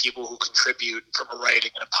different people who contribute from a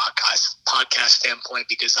writing and a podcast standpoint,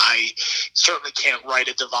 because I certainly can't write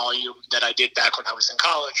at the volume that I did back when I was in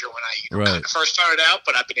college or when I kind of first started out,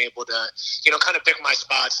 but I've been able to, kind of pick my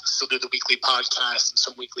spots and still do the weekly podcast and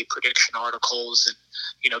some weekly prediction articles and,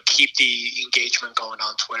 keep the engagement going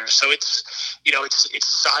on Twitter. So it's a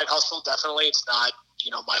side hustle. Definitely. It's not,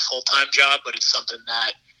 my full-time job, but it's something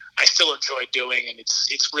that I still enjoy doing, and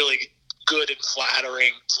it's really good and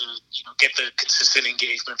flattering to, get the consistent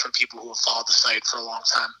engagement from people who have followed the site for a long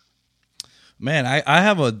time. Man, I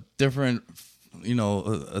have a different,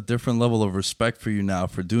 a different level of respect for you now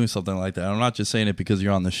for doing something like that. I'm not just saying it because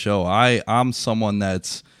you're on the show. I'm someone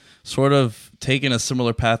that's sort of taken a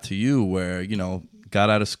similar path to you where, got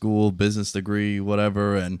out of school, business degree,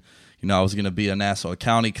 whatever, and I was going to be a Nassau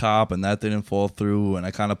County cop, and that didn't fall through, and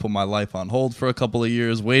I kind of put my life on hold for a couple of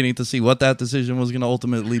years, waiting to see what that decision was going to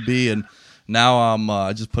ultimately be, and now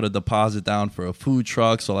I just put a deposit down for a food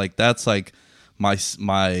truck, so like that's like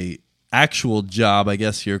my actual job, I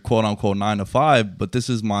guess, here, quote unquote 9 to 5, but this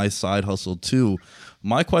is my side hustle too.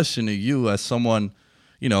 My question to you, as someone,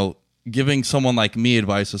 giving someone like me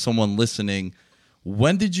advice, or someone listening,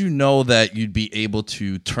 when did you know that you'd be able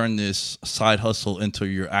to turn this side hustle into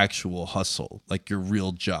your actual hustle, like your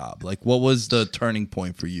real job? Like, what was the turning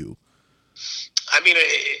point for you? I mean,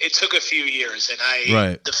 it took a few years, and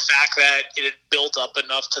the fact that it had built up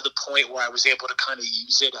enough to the point where I was able to kind of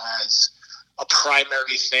use it as a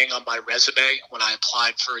primary thing on my resume when I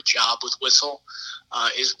applied for a job with Whistle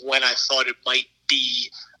is when I thought it might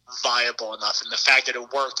be viable enough. And the fact that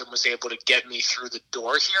it worked and was able to get me through the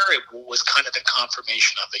door here, it was kind of the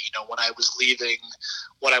confirmation of it. When I was leaving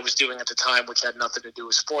what I was doing at the time, which had nothing to do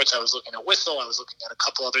with sports, I was looking at Whistle. I was looking at a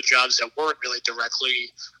couple other jobs that weren't really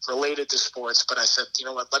directly related to sports. But I said, you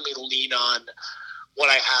know what, let me lean on what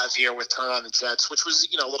I have here with Turn on the Jets, which was,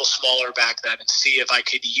 a little smaller back then, and see if I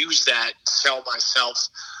could use that and sell myself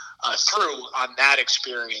through on that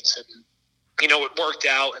experience. And it worked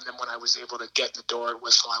out, and then when I was able to get in the door at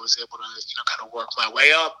Whistle, I was able to, kind of work my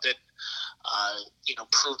way up and,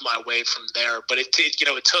 prove my way from there. But it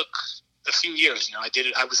took a few years.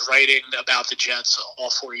 I was writing about the Jets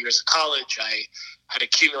all 4 years of college. I had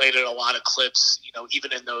accumulated a lot of clips,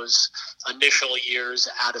 even in those initial years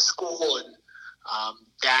out of school, and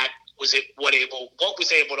that was what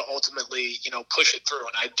was able to ultimately, push it through.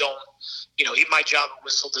 And I don't, my job at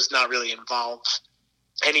Whistle does not really involve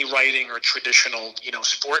any writing or traditional,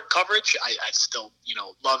 sport coverage. I still,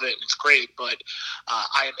 love it and it's great, but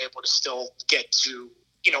I am able to still get to,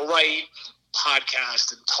 write,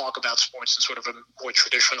 podcast, and talk about sports in sort of a more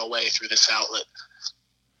traditional way through this outlet.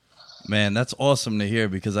 Man, that's awesome to hear,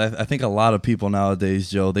 because I think a lot of people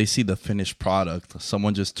nowadays, Joe, they see the finished product.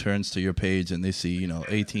 Someone just turns to your page and they see,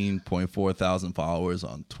 18.4 thousand followers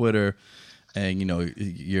on Twitter, and,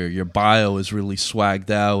 your bio is really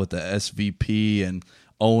swagged out with the SVP and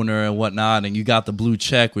owner and whatnot, and you got the blue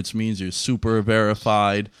check, which means you're super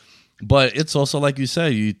verified. But it's also, like you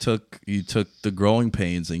said, you took the growing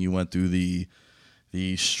pains and you went through the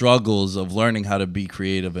struggles of learning how to be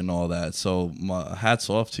creative and all that. So my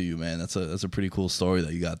hats off to you, man. That's a pretty cool story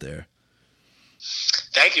that you got there.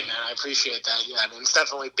 Thank you, man. I appreciate that. Yeah, I mean, it's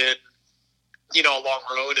definitely been, a long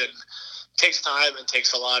road, and takes time and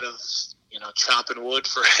takes a lot of, chopping wood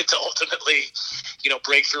for it to ultimately,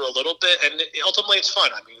 break through a little bit. And ultimately it's fun.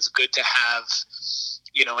 I mean, it's good to have,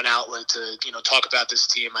 an outlet to, talk about this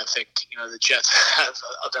team. I think, the Jets have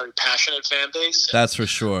a very passionate fan base. And, that's for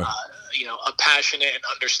sure. A passionate and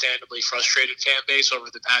understandably frustrated fan base over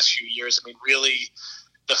the past few years. I mean, really,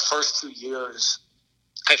 the first 2 years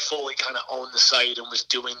I fully kind of owned the site and was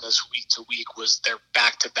doing this week to week was their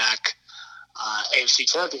back-to-back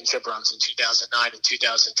AFC Championship runs in 2009 and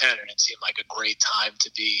 2010, and it seemed like a great time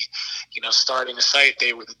to be, starting a site.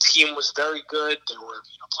 The team was very good. They were,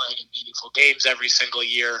 playing in meaningful games every single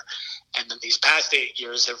year, and then these past 8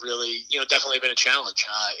 years have really, definitely been a challenge.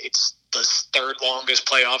 It's the third longest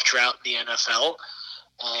playoff drought in the NFL,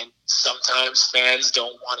 and sometimes fans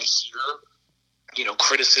don't want to hear,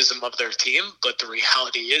 criticism of their team, but the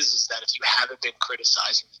reality is that if you haven't been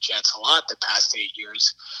criticizing the Jets a lot the past 8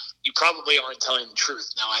 years, you probably aren't telling the truth.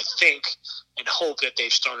 Now, I think and hope that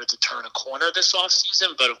they've started to turn a corner this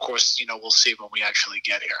offseason, but of course, we'll see when we actually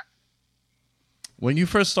get here. When you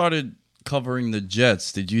first started covering the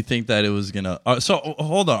Jets, did you think that it was going to so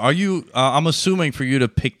hold on, are you I'm assuming for you to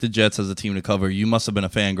pick the Jets as a team to cover, you must have been a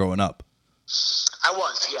fan growing up. I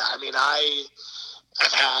was, yeah. I mean,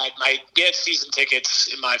 we had season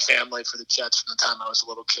tickets in my family for the Jets from the time I was a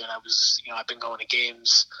little kid. I've been going to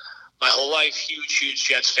games my whole life. Huge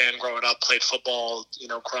Jets fan growing up. Played football,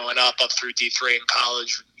 growing up through D3 in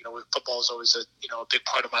college. Football is always a big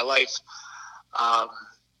part of my life.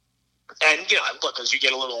 And look, as you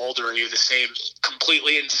get a little older, are you the same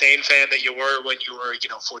completely insane fan that you were when you were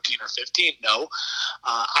 14 or 15? No.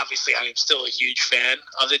 Obviously, I am still a huge fan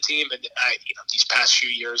of the team, and these past few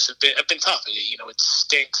years have been tough. It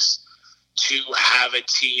stinks to have a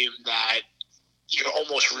team that you're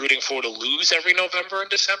almost rooting for to lose every November and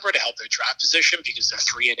December to help their draft position because they're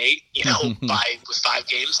 3-8, with 5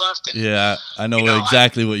 games left. And, yeah, I know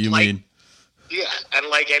exactly what you mean. Yeah, and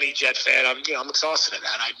like any Jet fan, I'm exhausted of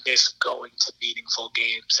that. I miss going to meaningful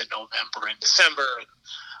games in November and December and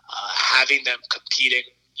having them competing,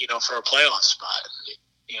 for a playoff spot.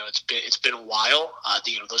 It's been a while.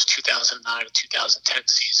 Those 2009 and 2010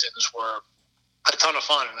 seasons were a ton of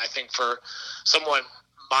fun, and I think for someone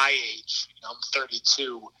my age, I'm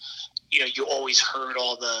 32. You always heard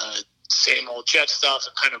all the same old Jet stuff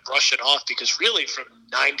and kind of brush it off because really from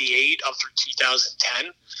 98 up through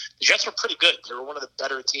 2010, the Jets were pretty good. They were one of the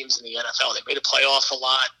better teams in the NFL. They made a playoff a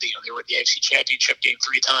lot. They were in the AFC Championship game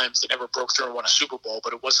 3 times. They never broke through and won a Super Bowl,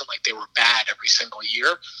 but it wasn't like they were bad every single year.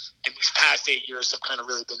 And these past 8 years have kind of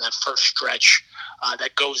really been that first stretch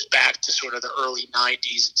that goes back to sort of the early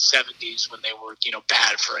 90s and 70s when they were,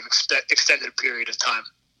 bad for an extended period of time.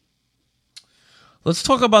 Let's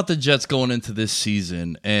talk about the Jets going into this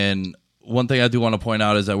season. And one thing I do want to point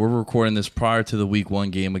out is that we're recording this prior to the Week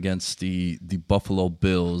 1 game against the Buffalo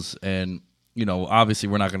Bills. And, obviously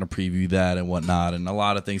we're not going to preview that and whatnot. And a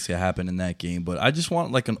lot of things can happen in that game. But I just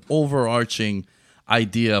want like an overarching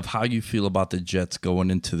idea of how you feel about the Jets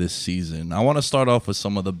going into this season. I want to start off with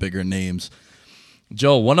some of the bigger names.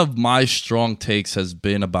 Joe, one of my strong takes has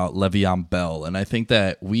been about Le'Veon Bell. And I think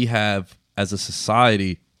that we have, as a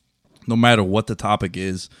society, no matter what the topic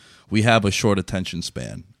is, we have a short attention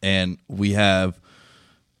span, and we have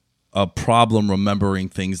a problem remembering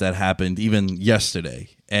things that happened even yesterday.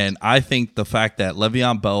 And I think the fact that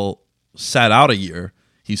Le'Veon Bell sat out a year,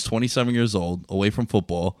 he's 27 years old, away from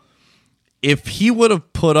football. If he would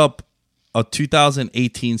have put up a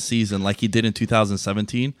 2018 season like he did in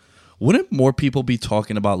 2017, wouldn't more people be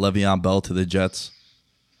talking about Le'Veon Bell to the Jets?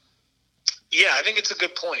 Yeah, I think it's a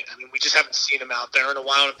good point. I mean, we just haven't seen him out there in a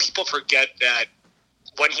while, and people forget that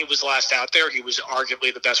when he was last out there, he was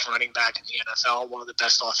arguably the best running back in the NFL, one of the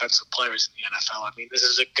best offensive players in the NFL. I mean, this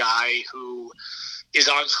is a guy who is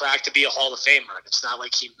on track to be a Hall of Famer, and it's not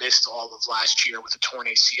like he missed all of last year with a torn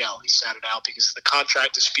ACL. He sat it out because of the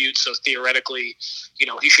contract dispute, so theoretically,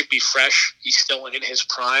 he should be fresh. He's still in his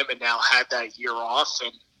prime and now had that year off,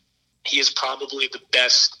 and he is probably the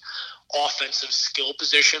best offensive skill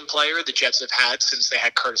position player the Jets have had since they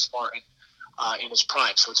had Curtis Martin in his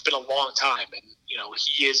prime. So it's been a long time. And,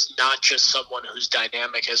 he is not just someone who's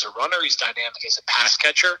dynamic as a runner. He's dynamic as a pass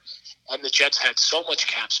catcher. And the Jets had so much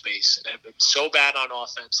cap space and had been so bad on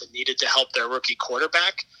offense and needed to help their rookie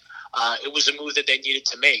quarterback. It was a move that they needed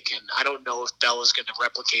to make. And I don't know if Bell is going to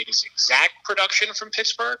replicate his exact production from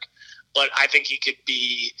Pittsburgh, but I think he could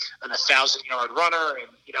be an 1,000-yard runner and,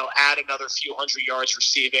 add another few hundred yards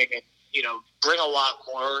receiving and, bring a lot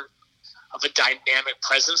more of a dynamic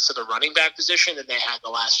presence to the running back position than they had the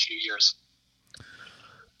last few years.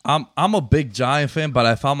 I'm a big Giant fan, but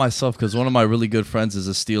I found myself, because one of my really good friends is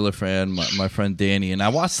a Steeler fan, my friend Danny, and I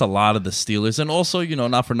watched a lot of the Steelers, and also,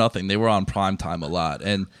 not for nothing, they were on primetime a lot,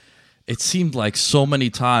 and it seemed like so many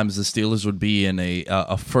times the Steelers would be in a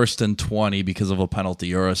 1st and 20 because of a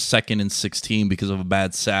penalty or a 2nd and 16 because of a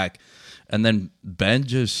bad sack. And then Ben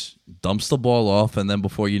just dumps the ball off, and then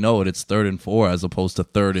before you know it, it's 3rd and 4 as opposed to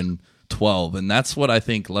 3rd and 12. And that's what I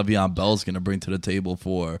think Le'Veon Bell is going to bring to the table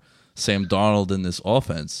for Sam Darnold in this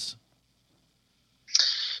offense.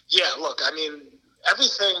 Yeah, look, I mean,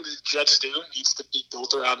 everything the Jets do needs to be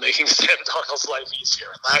built around making Sam Darnold's life easier.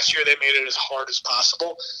 Last year, they made it as hard as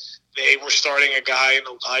possible. They were starting a guy in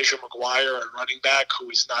Elijah McGuire at running back who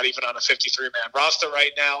is not even on a 53-man roster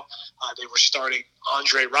right now. They were starting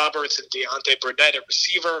Andre Roberts and Deontay Burnett at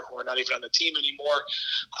receiver, who are not even on the team anymore.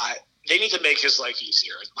 They need to make his life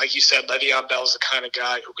easier. And like you said, Le'Veon Bell is the kind of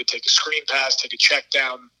guy who could take a screen pass, take a check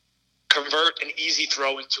down, convert an easy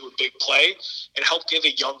throw into a big play, and help give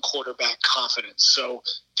a young quarterback confidence. So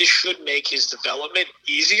this should make his development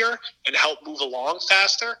easier and help move along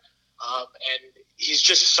faster. And he's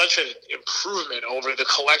just such an improvement over the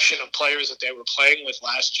collection of players that they were playing with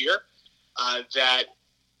last year that,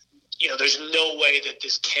 there's no way that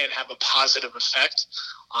this can't have a positive effect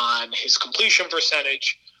on his completion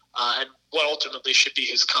percentage and what ultimately should be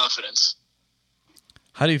his confidence.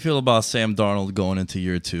 How do you feel about Sam Darnold going into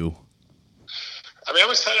year 2? I mean,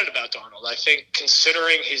 I'm excited about Darnold. I think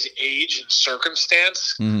considering his age and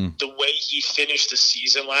circumstance, the way he finished the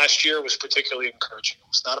season last year was particularly encouraging. It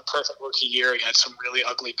was not a perfect rookie year. He had some really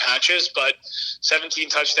ugly patches, but 17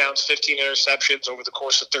 touchdowns, 15 interceptions over the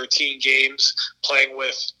course of 13 games, playing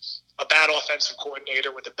with a bad offensive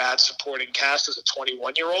coordinator with a bad supporting cast as a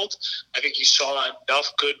 21-year-old. I think you saw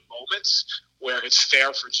enough good moments where it's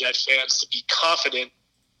fair for Jet fans to be confident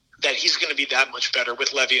that he's going to be that much better with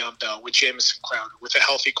Le'Veon Bell, with Jamison Crowder, with a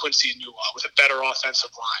healthy Quincy Enunwa, with a better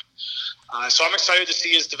offensive line. So I'm excited to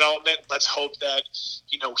see his development. Let's hope that,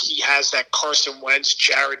 he has that Carson Wentz,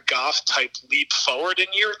 Jared Goff type leap forward in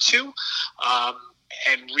year 2,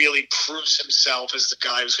 and really proves himself as the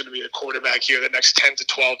guy who's going to be the quarterback here the next 10 to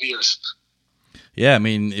 12 years. Yeah, I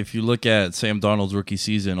mean, if you look at Sam Darnold's rookie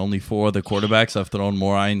season, only 4 other quarterbacks have thrown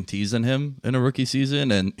more INTs than him in a rookie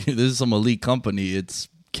season, and this is some elite company. It's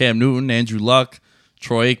Cam Newton, Andrew Luck,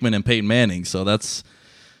 Troy Aikman, and Peyton Manning. So that's,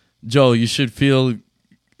 Joe, you should feel,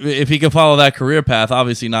 if he can follow that career path,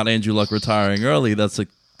 obviously not Andrew Luck retiring early, that's a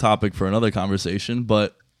topic for another conversation,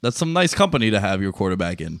 but that's some nice company to have your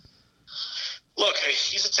quarterback in. Look,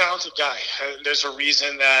 he's a talented guy. There's a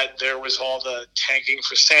reason that there was all the tanking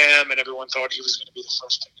for Sam, and everyone thought he was going to be the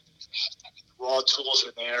first pick in the draft. I mean, the raw tools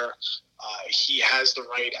are there. He has the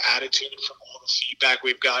right attitude from all the feedback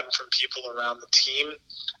we've gotten from people around the team.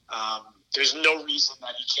 There's no reason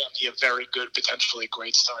that he can't be a very good, potentially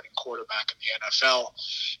great starting quarterback in the NFL.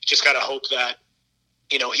 You just got to hope that,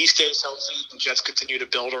 he stays healthy, the Jets continue to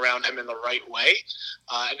build around him in the right way.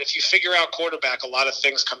 And if you figure out quarterback, a lot of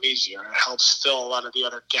things come easier, and it helps fill a lot of the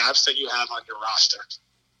other gaps that you have on your roster.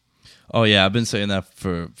 Oh, yeah, I've been saying that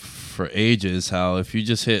for ages, how if you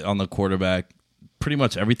just hit on the quarterback, pretty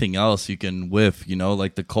much everything else you can whiff,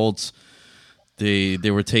 like the Colts.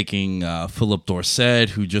 They were taking Philip Dorsett,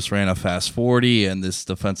 who just ran a fast 40, and this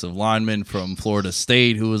defensive lineman from Florida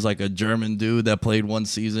State, who was like a German dude that played one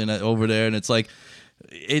season over there. And it's like,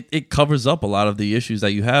 it covers up a lot of the issues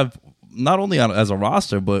that you have, not only as a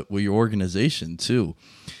roster, but with your organization too.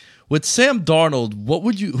 With Sam Darnold,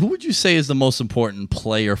 who would you say is the most important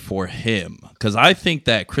player for him? Because I think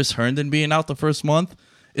that Chris Herndon being out the first month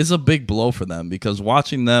is a big blow for them, because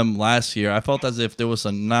watching them last year, I felt as if there was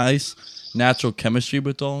a nice natural chemistry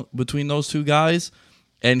between those two guys,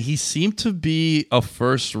 and he seemed to be a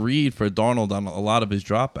first read for Darnold on a lot of his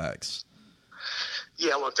dropbacks.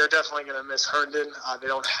 Yeah, look, they're definitely going to miss Herndon. They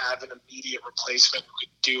don't have an immediate replacement who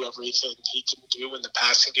could do everything he can do in the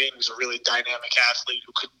passing game. He's a really dynamic athlete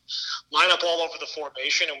who could line up all over the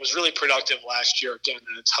formation and was really productive last year, again,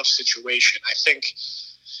 in a tough situation. I think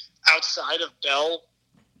outside of Bell,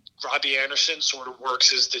 Robbie Anderson sort of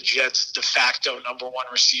works as the Jets' de facto number 1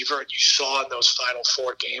 receiver, and you saw in those final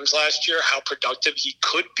 4 games last year how productive he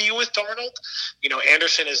could be with Darnold.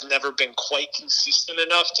 Anderson has never been quite consistent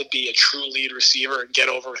enough to be a true lead receiver and get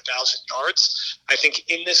over 1,000 yards. I think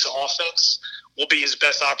in this offense will be his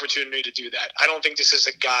best opportunity to do that. I don't think this is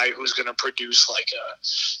a guy who's going to produce like a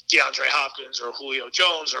DeAndre Hopkins or Julio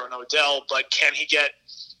Jones or an Odell, but can he get,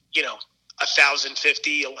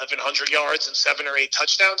 1,050, 1,100 yards and 7 or 8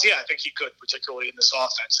 touchdowns? Yeah, I think he could, particularly in this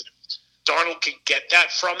offense. And if Darnold can get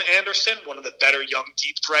that from Anderson, one of the better young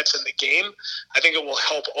deep threats in the game, I think it will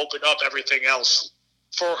help open up everything else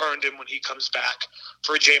for Herndon when he comes back,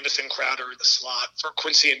 for Jamison Crowder in the slot, for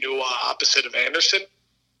Quincy Enunwa opposite of Anderson.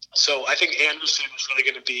 So I think Anderson is really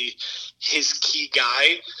going to be his key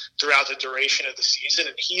guy throughout the duration of the season,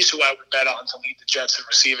 and he's who I would bet on to lead the Jets in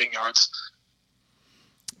receiving yards.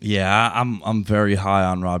 Yeah, I'm very high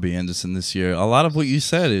on Robbie Anderson this year. A lot of what you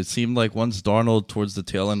said, it seemed like once Darnold, towards the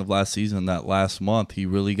tail end of last season, that last month, he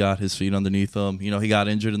really got his feet underneath him. He got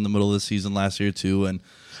injured in the middle of the season last year too. And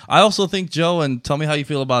I also think, Joe, and tell me how you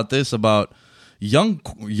feel about this, about young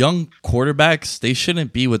quarterbacks, they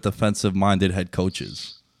shouldn't be with defensive-minded head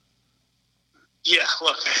coaches. Yeah,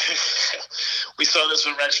 look, we saw this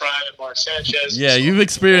with Rex Ryan and Mark Sanchez. Yeah, you've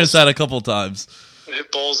experienced that a couple times.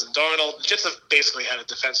 Bowles and Darnold. The Jets have basically had a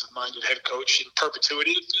defensive-minded head coach in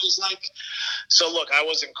perpetuity, it feels like. So, look, I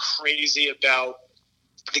wasn't crazy about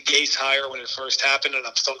the Gase hire when it first happened, and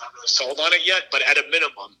I'm still not really sold on it yet. But at a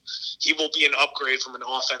minimum, he will be an upgrade from an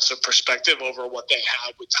offensive perspective over what they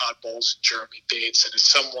had with Todd Bowles and Jeremy Bates, and is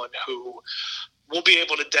someone who will be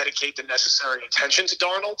able to dedicate the necessary attention to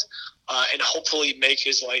Darnold and hopefully make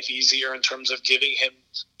his life easier in terms of giving him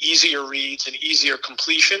easier reads and easier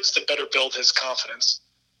completions to better build his confidence.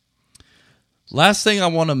 Last thing I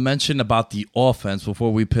want to mention about the offense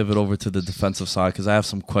before we pivot over to the defensive side, because I have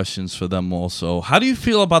some questions for them also. How do you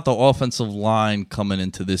feel about the offensive line coming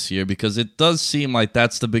into this year? Because it does seem like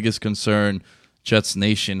that's the biggest concern Jets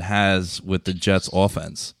Nation has with the Jets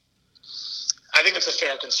offense. I think it's a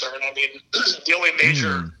fair concern. I mean, the only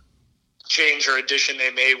major change or addition they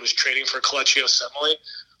made was trading for Kelechi Osemele,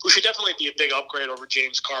 who should definitely be a big upgrade over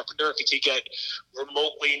James Carpenter if he could get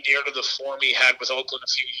remotely near to the form he had with Oakland a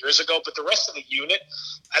few years ago. But the rest of the unit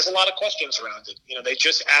has a lot of questions around it. They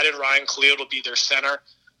just added Ryan Khalil to be their center.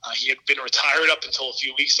 He had been retired up until a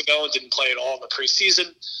few weeks ago and didn't play at all in the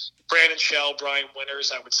preseason. Brandon Shell, Brian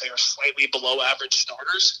Winters, I would say, are slightly below average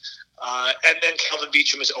starters. And then Kelvin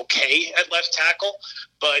Beachum is okay at left tackle.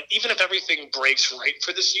 But even if everything breaks right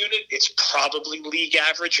for this unit, it's probably league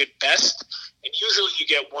average at best. And usually you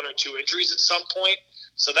get one or two injuries at some point.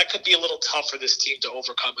 So that could be a little tough for this team to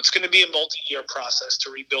overcome. It's going to be a multi-year process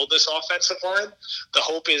to rebuild this offensive line. The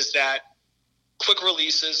hope is that quick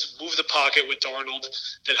releases, move the pocket with Darnold,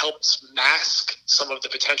 that helps mask some of the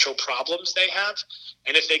potential problems they have.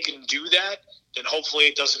 And if they can do that, then hopefully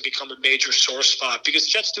it doesn't become a major sore spot, because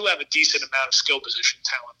Jets do have a decent amount of skill position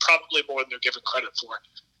talent, probably more than they're given credit for.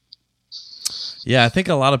 Yeah, I think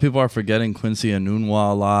a lot of people are forgetting Quincy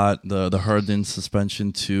Enunwa a lot, the Herndon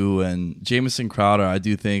suspension too, and Jamison Crowder. I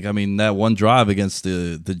do think, I mean, that one drive against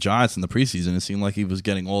the Giants in the preseason, it seemed like he was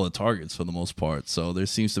getting all the targets for the most part. So there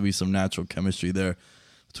seems to be some natural chemistry there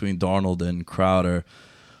between Darnold and Crowder.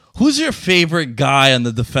 Who's your favorite guy on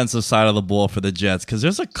the defensive side of the ball for the Jets? Because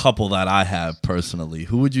there's a couple that I have personally.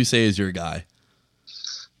 Who would you say is your guy?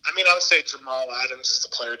 I mean, I would say Jamal Adams is the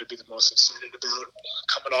player to be the most excited about.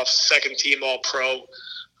 Coming off second-team All-Pro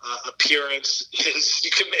appearance,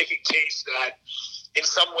 you can make a case that in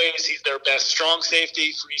some ways he's their best strong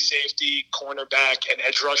safety, free safety, cornerback, and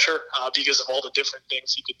edge rusher because of all the different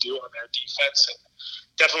things he could do on their defense. And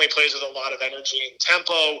definitely plays with a lot of energy and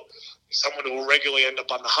tempo. Someone who will regularly end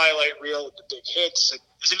up on the highlight reel with the big hits. And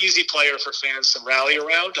is an easy player for fans to rally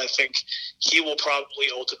around. I think he will probably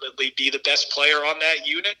ultimately be the best player on that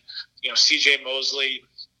unit. You know, C.J. Mosley,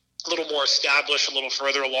 a little more established, a little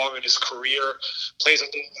further along in his career, plays a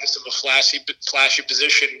little less of a flashy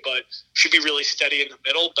position, but should be really steady in the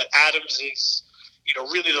middle. But Adams is, you know,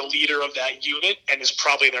 really the leader of that unit and is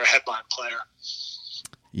probably their headline player.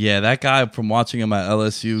 Yeah, that guy, from watching him at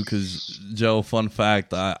LSU, because, Joe, fun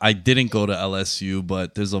fact, I didn't go to LSU,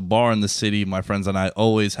 but there's a bar in the city my friends and I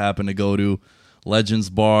always happen to go to, Legends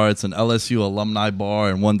Bar. It's an LSU alumni bar,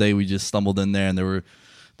 and one day we just stumbled in there, and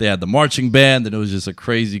they had the marching band, and it was just a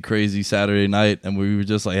crazy, crazy Saturday night, and we were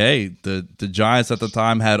just like, hey, the Giants at the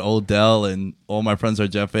time had Odell, and all my friends are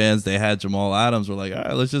Jet fans. They had Jamal Adams. We're like, all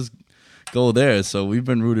right, let's just go there. So we've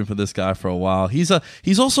been rooting for this guy for a while. He's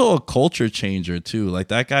also a culture changer too. Like,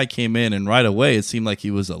 that guy came in and right away it seemed like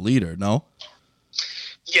he was a leader. No?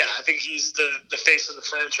 Yeah, I think he's the face of the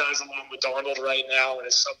franchise along with Darnold right now, and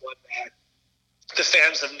is someone that the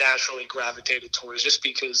fans have naturally gravitated towards just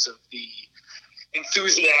because of the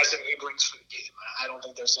enthusiasm he brings for the game. I don't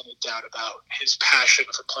think there's any doubt about his passion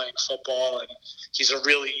for playing football, and he's a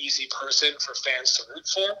really easy person for fans to root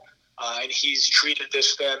for. And he's treated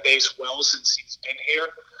this fan base well since he's been here.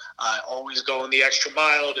 Always going the extra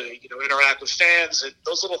mile to, you know, interact with fans. And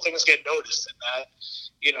those little things get noticed. And that,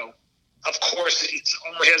 you know, of course, it's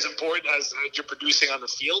only as important as you're producing on the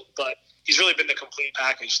field. But he's really been the complete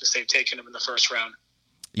package since they've taken him in the first round.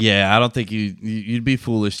 Yeah, I don't think you'd be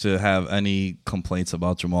foolish to have any complaints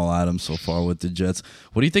about Jamal Adams so far with the Jets.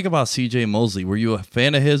 What do you think about C.J. Mosley? Were you a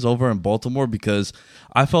fan of his over in Baltimore? Because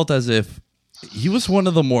I felt as if he was one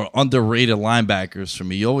of the more underrated linebackers for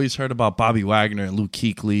me. You always heard about Bobby Wagner and Luke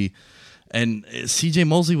Kuechly, and C.J.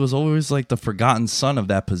 Mosley was always like the forgotten son of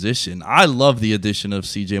that position. I love the addition of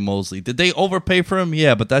C.J. Mosley. Did they overpay for him?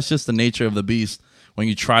 Yeah, but that's just the nature of the beast when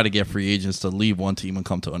you try to get free agents to leave one team and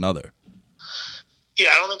come to another. Yeah,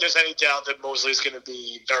 I don't think there's any doubt that Mosley's going to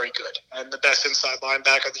be very good and the best inside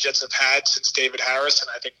linebacker the Jets have had since David Harris, and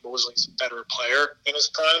I think Mosley's a better player in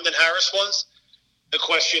his prime than Harris was. The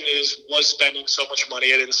question is, was spending so much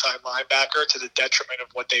money at inside linebacker to the detriment of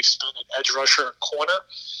what they've spent at edge rusher and corner,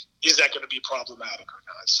 is that going to be problematic or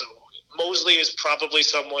not? So Mosley is probably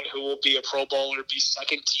someone who will be a Pro Bowler, be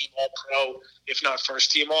second-team All-Pro, if not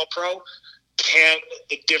first-team All-Pro. Can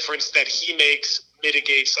the difference that he makes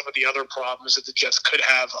mitigate some of the other problems that the Jets could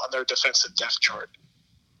have on their defensive depth chart?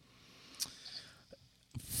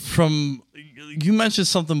 You mentioned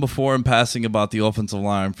something before in passing about the offensive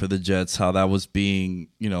line for the Jets, how that was being,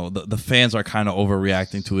 you know, the fans are kind of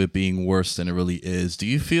overreacting to it being worse than it really is. Do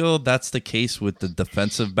you feel that's the case with the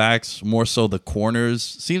defensive backs, more so the corners?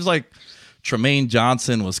 Seems like Tremaine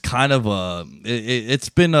Johnson was kind of it's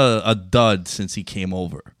been a dud since he came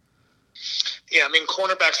over. Yeah, I mean,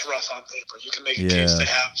 cornerback's rough on paper. You can make a case to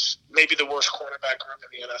have maybe the worst cornerback group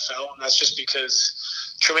in the NFL, and that's just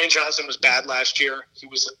because Tremaine Johnson was bad last year. He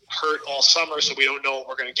was hurt all summer, so we don't know what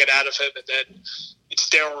we're going to get out of him. And then it's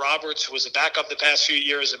Darryl Roberts, who was a backup the past few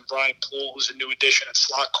years, and Brian Poole, who's a new addition at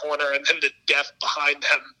slot corner. And then the depth behind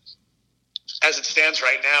them, as it stands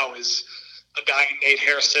right now, is a guy, Nate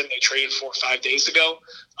Hairston, they traded 4 or 5 days ago,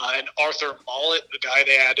 and Arthur Mollett, the guy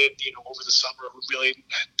they added, you know, over the summer, who really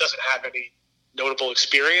doesn't have any notable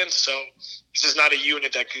experience. So this is not a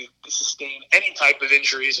unit that could sustain any type of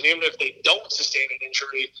injuries, and even if they don't sustain an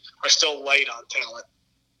injury, are still light on talent.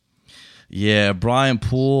 Yeah, Brian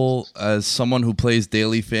Poole, as someone who plays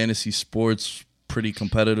daily fantasy sports pretty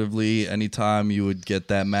competitively, anytime you would get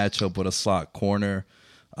that matchup with a slot corner,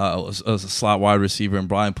 a slot wide receiver, and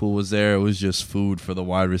Brian Poole was there, it was just food for the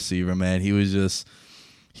wide receiver, man. He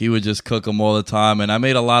would just cook them all the time, and I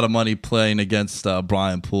made a lot of money playing against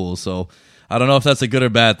Brian Poole. So I don't know if that's a good or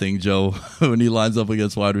bad thing, Joe, when he lines up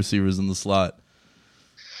against wide receivers in the slot.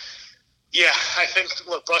 Yeah, I think,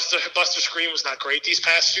 look, Buster Skrine was not great these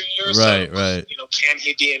past few years. Right. Can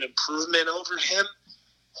he be an improvement over him?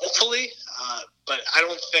 Hopefully. But I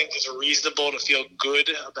don't think it's reasonable to feel good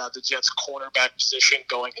about the Jets' cornerback position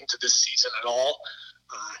going into this season at all.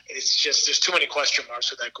 It's just there's too many question marks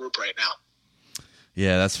with that group right now.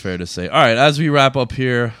 Yeah, that's fair to say. All right, as we wrap up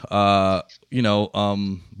here, before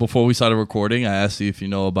we started recording, I asked you if you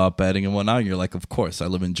know about betting and whatnot, and you're like, of course, I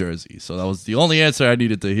live in Jersey. So that was the only answer I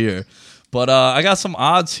needed to hear. But I got some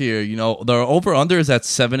odds here. The over-under is at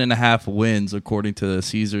 7.5 wins, according to the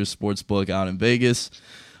Caesars Sportsbook out in Vegas.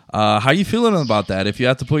 How you feeling about that, if you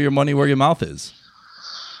have to put your money where your mouth is?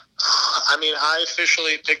 I mean, I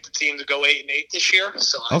officially picked the team to go 8-8 this year,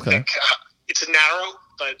 so I think it's narrow,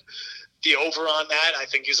 but the over on that, I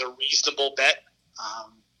think, is a reasonable bet.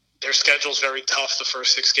 Their schedule's very tough the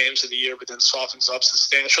first 6 games of the year, but then softens up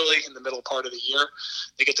substantially in the middle part of the year.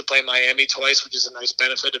 They get to play Miami twice, which is a nice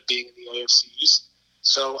benefit of being in the AFC East.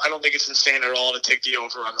 So I don't think it's insane at all to take the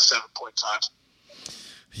over on the 7.5.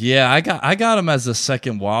 Yeah, I got him as a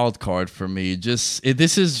second wild card for me. This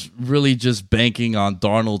is really just banking on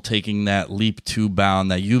Darnold taking that leap 2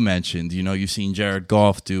 bound that you mentioned. You've seen Jared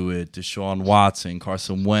Goff do it, Deshaun Watson,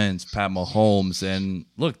 Carson Wentz, Pat Mahomes, and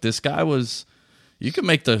look, this guy was. You can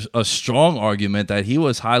make a strong argument that he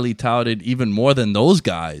was highly touted even more than those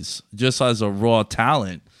guys, just as a raw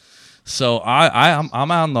talent. So I'm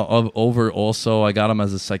on the over also. I got him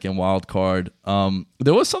as a second wild card.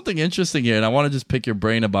 There was something interesting here, and I want to just pick your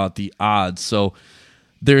brain about the odds. So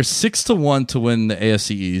they're 6-1 to win the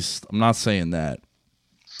AFC East. I'm not saying that.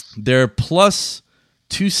 They're plus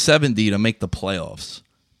 270 to make the playoffs,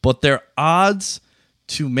 but their odds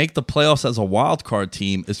to make the playoffs as a wild card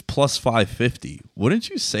team is plus 550. Wouldn't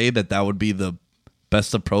you say that would be the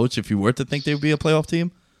best approach if you were to think they would be a playoff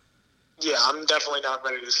team? Yeah, I'm definitely not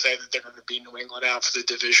ready to say that they're going to beat New England out for the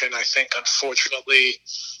division. I think, unfortunately,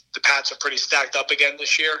 the Pats are pretty stacked up again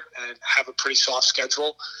this year and have a pretty soft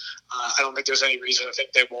schedule. I don't think there's any reason to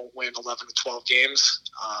think they won't win 11 to 12 games.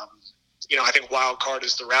 I think wild card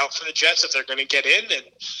is the route for the Jets if they're going to get in. And,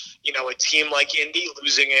 a team like Indy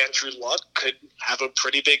losing Andrew Luck could have a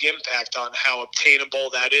pretty big impact on how obtainable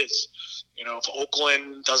that is. If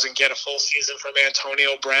Oakland doesn't get a full season from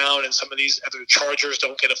Antonio Brown and some of these other Chargers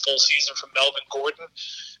don't get a full season from Melvin Gordon,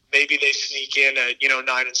 maybe they sneak in at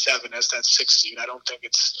 9-7 as that 6th seed. I don't think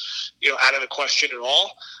it's out of the question at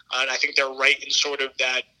all. And I think they're right in sort of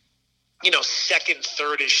that second,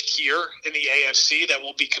 third-ish tier in the AFC that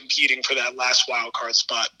will be competing for that last wild card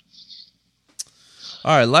spot.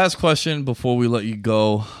 All right, last question before we let you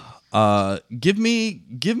go. Give me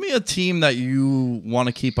a team that you want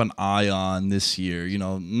to keep an eye on this year.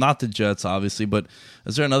 Not the Jets, obviously, but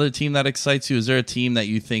is there another team that excites you? Is there a team that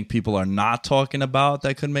you think people are not talking about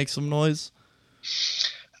that could make some noise?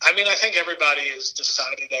 I mean, I think everybody has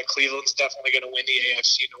decided that Cleveland's definitely going to win the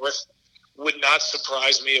AFC North. Would not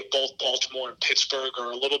surprise me if both Baltimore and Pittsburgh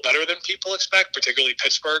are a little better than people expect, particularly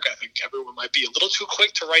Pittsburgh. I think everyone might be a little too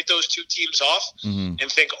quick to write those 2 teams off and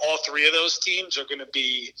think all 3 of those teams are going to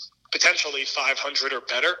be potentially 500 or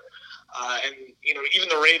better. And even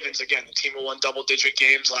the Ravens, again, the team who won double-digit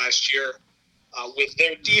games last year, with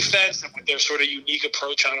their defense and with their sort of unique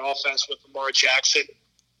approach on offense with Lamar Jackson,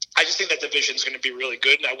 I just think that division is going to be really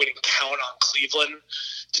good, and I wouldn't count on Cleveland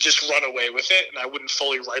to just run away with it, and I wouldn't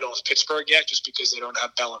fully write off Pittsburgh yet just because they don't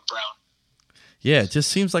have Bell and Brown. Yeah, it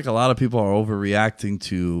just seems like a lot of people are overreacting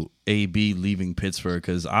to AB leaving Pittsburgh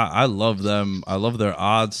because I love them. I love their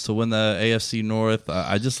odds to win the AFC North.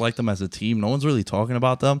 I just like them as a team. No one's really talking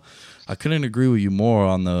about them. I couldn't agree with you more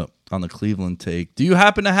on the Cleveland take. Do you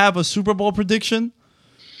happen to have a Super Bowl prediction?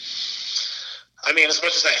 I mean, as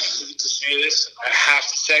much as I hate to say this, I have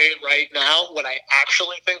to say it right now. What I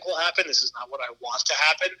actually think will happen, this is not what I want to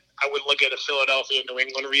happen. I would look at a Philadelphia-New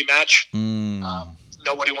England rematch.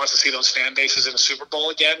 Nobody wants to see those fan bases in a Super Bowl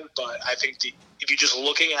again, but I think if you're just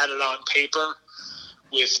looking at it on paper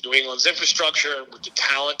with New England's infrastructure and with the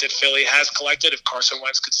talent that Philly has collected, if Carson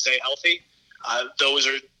Wentz could stay healthy,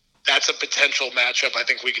 that's a potential matchup I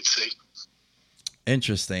think we could see.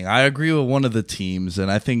 Interesting. I agree with one of the teams,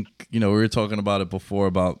 and I think, we were talking about it before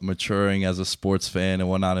about maturing as a sports fan and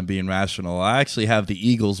whatnot and being rational. I actually have the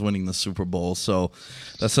Eagles winning the Super Bowl, so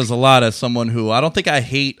that says a lot as someone who I don't think I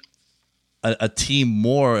hate a team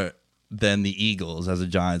more than the Eagles as a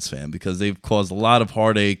Giants fan, because they've caused a lot of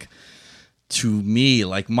heartache to me.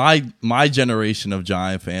 Like my generation of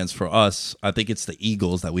Giant fans, for us, I think it's the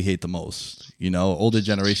Eagles that we hate the most. Older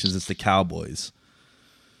generations, it's the Cowboys.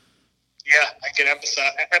 Yeah, I can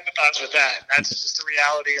empathize with that. That's just the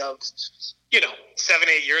reality of,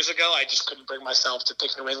 7-8 years ago, I just couldn't bring myself to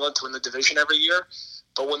pick New England to win the division every year.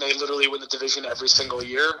 But when they literally win the division every single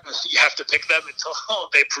year, you have to pick them until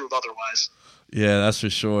they prove otherwise. Yeah, that's for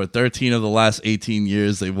sure. 13 of the last 18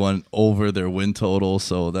 years, they won over their win total.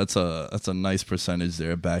 So that's a nice percentage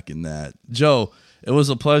there back in that. Joe, it was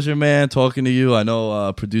a pleasure, man, talking to you. I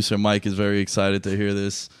know producer Mike is very excited to hear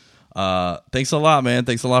this. Thanks a lot, man.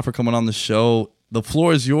 Thanks a lot for coming on the show. The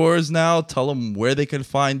floor is yours now. Tell them where they can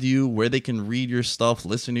find you, where they can read your stuff,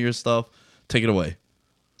 listen to your stuff. Take it away.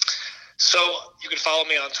 So you can follow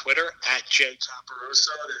me on Twitter at JCaporoso.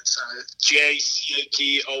 That's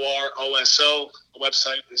JCAPOROSO. The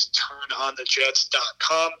website is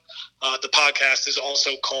turnonthejets.com. The podcast is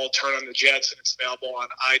also called Turn on the Jets, and it's available on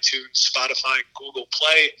iTunes, Spotify, and Google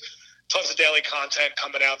Play. Tons of daily content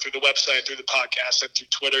coming out through the website, through the podcast, and through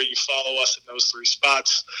Twitter. You follow us in those 3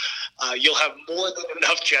 spots. You'll have more than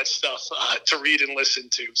enough Jet stuff to read and listen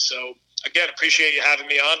to. So, again, appreciate you having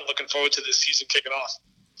me on. Looking forward to this season kicking off.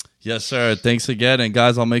 Yes, sir. Thanks again. And,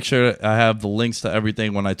 guys, I'll make sure I have the links to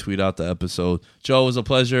everything when I tweet out the episode. Joe, it was a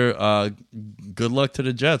pleasure. Good luck to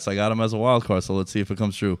the Jets. I got them as a wild card, so let's see if it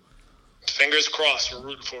comes true. Fingers crossed. We're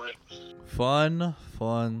rooting for it. Fun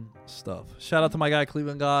stuff. Shout out to my guy,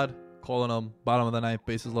 Cleveland God. Calling him bottom of the ninth,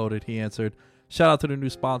 bases loaded. He answered. Shout out to the new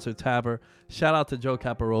sponsor, Tabber. Shout out to Joe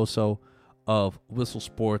Caporoso of Whistle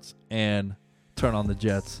Sports and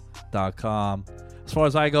TurnOnTheJets.com. As far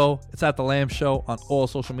as I go, it's at The Lamb Show on all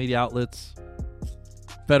social media outlets.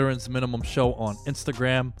 Veterans Minimum Show on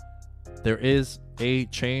Instagram. There is a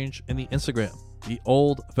change in the Instagram. The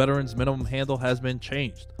old Veterans Minimum handle has been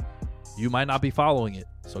changed. You might not be following it,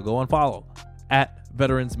 so go and follow. At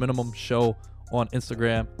Veterans Minimum Show on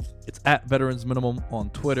Instagram. It's at Veterans Minimum on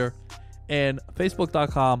Twitter. And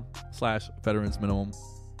Facebook.com/Veterans Minimum.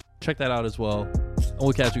 Check that out as well. And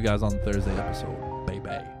we'll catch you guys on the Thursday episode.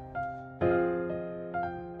 Bye-bye.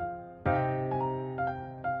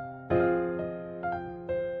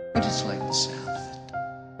 I just like the sound of it.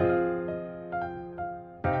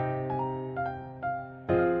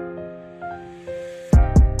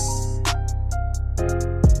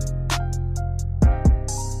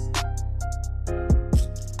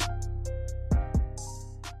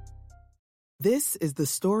 This is the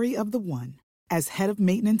story of the one. As head of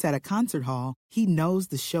maintenance at a concert hall, he knows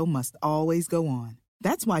the show must always go on.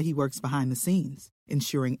 That's why he works behind the scenes,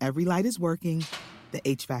 ensuring every light is working, the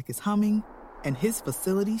HVAC is humming, and his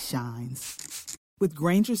facility shines. With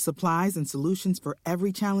Grainger's supplies and solutions for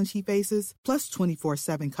every challenge he faces, plus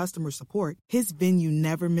 24/7 customer support, his venue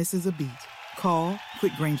never misses a beat. Call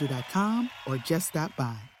quickgrainger.com or just stop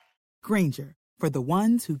by. Grainger, for the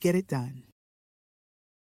ones who get it done.